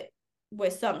know,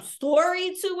 with some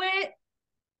story to it,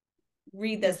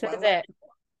 read this This is one. it.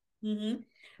 Mm-hmm.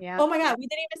 Yeah. Oh my God, we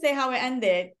didn't even say how it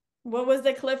ended. What was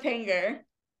the cliffhanger?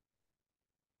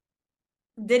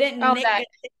 Didn't Oh, Nick that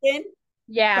get taken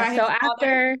Yeah, by so his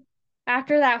father?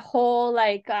 after that whole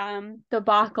like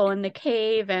debacle in the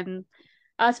cave and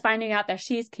us finding out that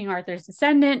she's King Arthur's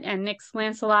descendant and Nick's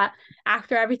Lancelot,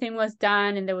 after everything was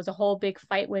done and there was a whole big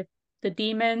fight with the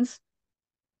demons,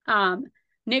 um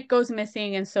Nick goes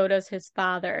missing and so does his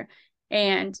father.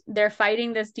 And they're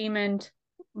fighting this demon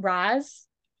Raz.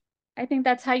 I think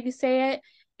that's how you say it.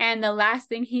 And the last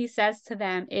thing he says to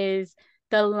them is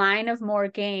the line of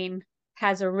Morgaine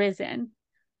has arisen.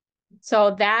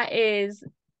 So that is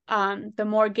the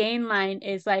Morgaine line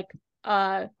is like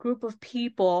a group of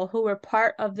people who were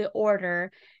part of the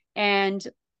order And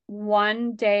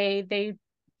one day they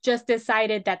just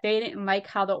decided that they didn't like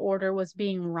how the order was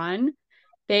being run.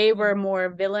 They were more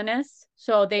villainous.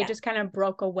 So they just kind of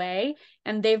broke away,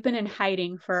 and they've been in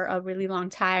hiding for a really long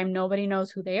time. Nobody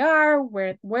knows who they are,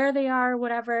 where they are,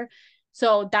 whatever.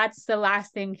 So that's the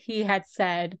last thing he had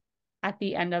said at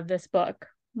the end of this book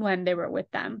when they were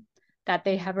with them, that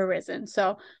they have arisen.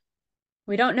 So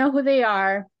we don't know who they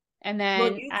are. And Well,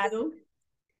 then you do.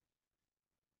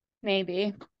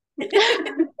 maybe.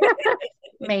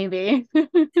 Maybe.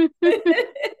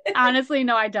 Honestly,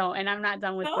 no, I don't. And I'm not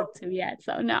done with No? book 2 yet.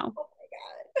 So no. Oh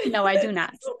my God. No, I do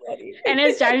not. So funny. And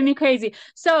it's driving me crazy.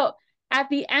 So at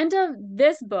the end of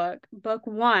this book, book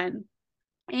 1,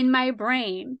 in my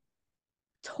brain,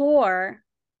 Tor,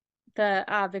 the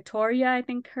Victoria, I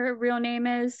think her real name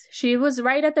is, she was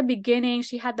right at the beginning.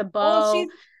 She had the Oh, bow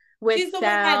with she's the one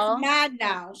that's Sel. mad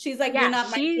now. She's like, you're Yeah, not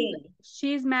my king.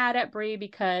 she's mad at Bree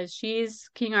because she's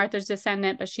King Arthur's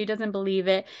descendant, but she doesn't believe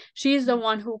it. She's the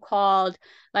one who called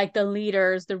like the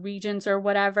leaders, the regents or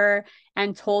whatever,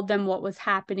 and told them what was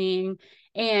happening.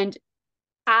 And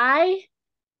I,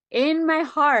 in my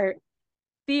heart,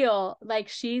 feel like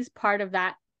she's part of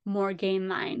that Morgaine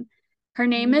line. Her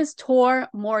name is Tor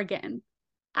Morgan.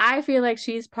 I feel like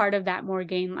she's part of that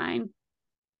Morgaine line.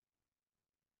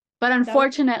 But That was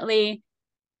unfortunately,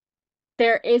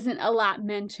 there isn't a lot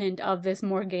mentioned of this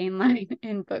Morgaine line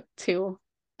in book 2,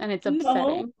 and it's no.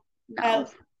 upsetting. No. Uh,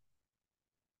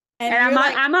 and And you're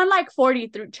like, I'm on like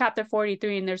 43, chapter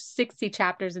 43, and there's 60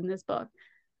 chapters in this book.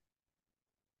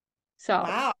 So,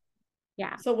 wow.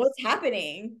 yeah. So what's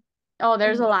happening? Oh,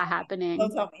 there's Don't a lot tell me. Don't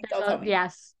happening. tell me. Don't tell me.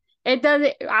 Yes. It does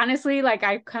it honestly, like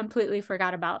I completely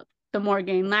forgot about the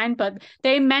Morgaine line, but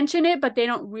they mention it, but they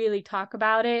don't really talk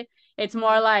about it. It's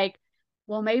more like,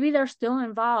 well, maybe they're still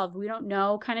involved. We don't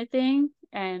know, kind of thing.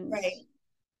 And Right.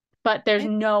 but there's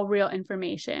no real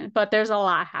information, but there's a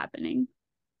lot happening.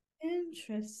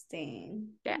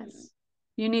 Interesting. Yes.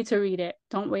 You need to read it.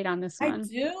 Don't wait on this I one.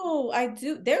 do. I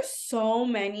do. There's so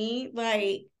many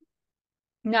like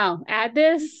No, add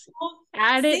it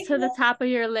to the sequels. top of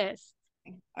your list.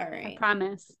 All I right.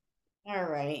 promise. All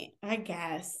right. I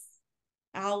guess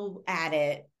I'll add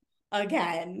it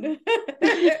again.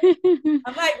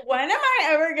 I'm like, when am I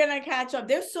ever gonna catch up?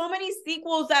 There's so many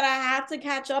sequels that I have to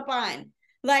catch up on.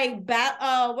 Like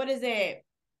what is it?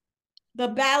 The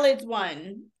ballads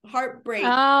one, Heartbreak.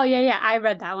 Oh, yeah, yeah. I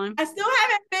read that one. I still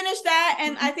haven't finished that,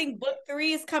 and I think book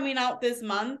 3 is coming out this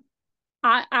month.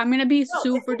 I'm gonna be No,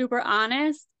 super duper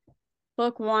honest.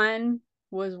 Book 1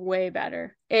 was way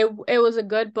better. It was a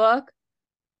good book.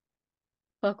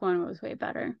 Book 1 was way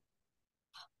better.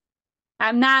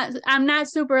 I'm not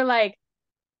super like,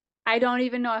 I don't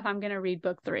even know if I'm gonna read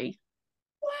book 3.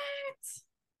 what?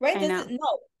 Right? I know.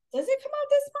 Does it come out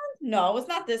this month? No, it's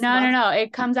not this No, no, month. no.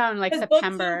 It comes out in like Because book 2,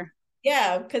 September.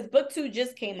 yeah, because book 2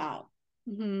 just came out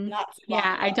Mm-hmm. not too long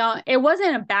Yeah, ago. it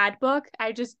wasn't a bad book.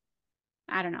 I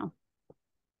don't know.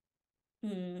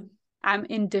 Hmm. I'm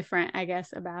indifferent, I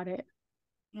guess, about it.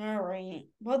 All right.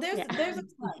 Well, there's Yeah. there's a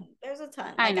ton. There's a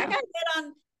ton. I Like I know. gotta get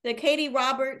on the Katie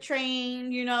Robert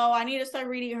train. I need to start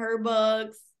reading her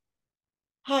books.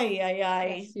 Hi, hi, Yes,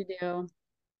 hi. you do.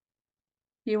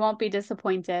 You won't be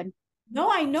disappointed. No,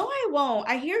 I know I won't.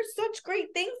 I hear such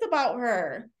great things about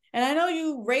her. And I know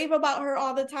you rave about her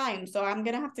all the time. So I'm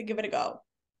gonna have to give it a go.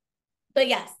 But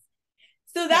yes.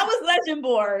 So that Yes. was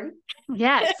Legendborn.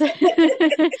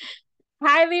 Yes.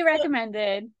 Highly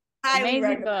recommended. Highly Amazing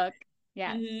recommend. book.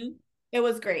 Yes. It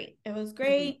was great. It was Mm-hmm.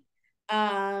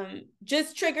 great.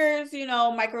 Just triggers,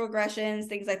 microaggressions,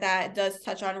 things like that. It does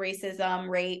touch on racism,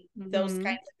 rape, those Mm-hmm.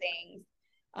 kinds of things.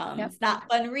 Yep. It's not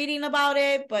fun reading about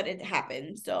it, but it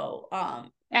happened. So, And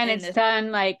in it's this,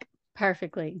 done like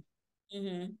perfectly.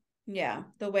 yeah,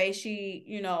 the way she,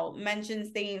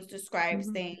 mentions things, describes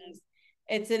Mm-hmm. things,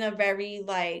 it's in a very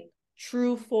like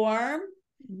true form.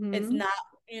 It's Mm-hmm.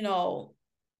 not,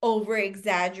 over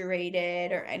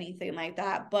exaggerated or anything like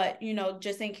that. But,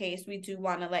 just in case, we do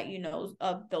want to let you know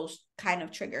of those kind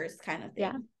of triggers kind of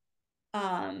Yeah.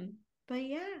 thing. But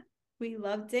yeah, we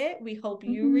loved it. We hope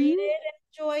you read Mm-hmm. it and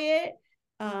enjoy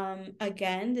it.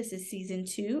 Again, this is season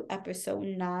 2, episode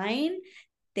 9.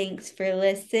 Thanks for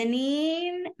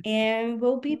listening, and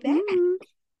we'll be back. Mm-hmm.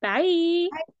 Bye.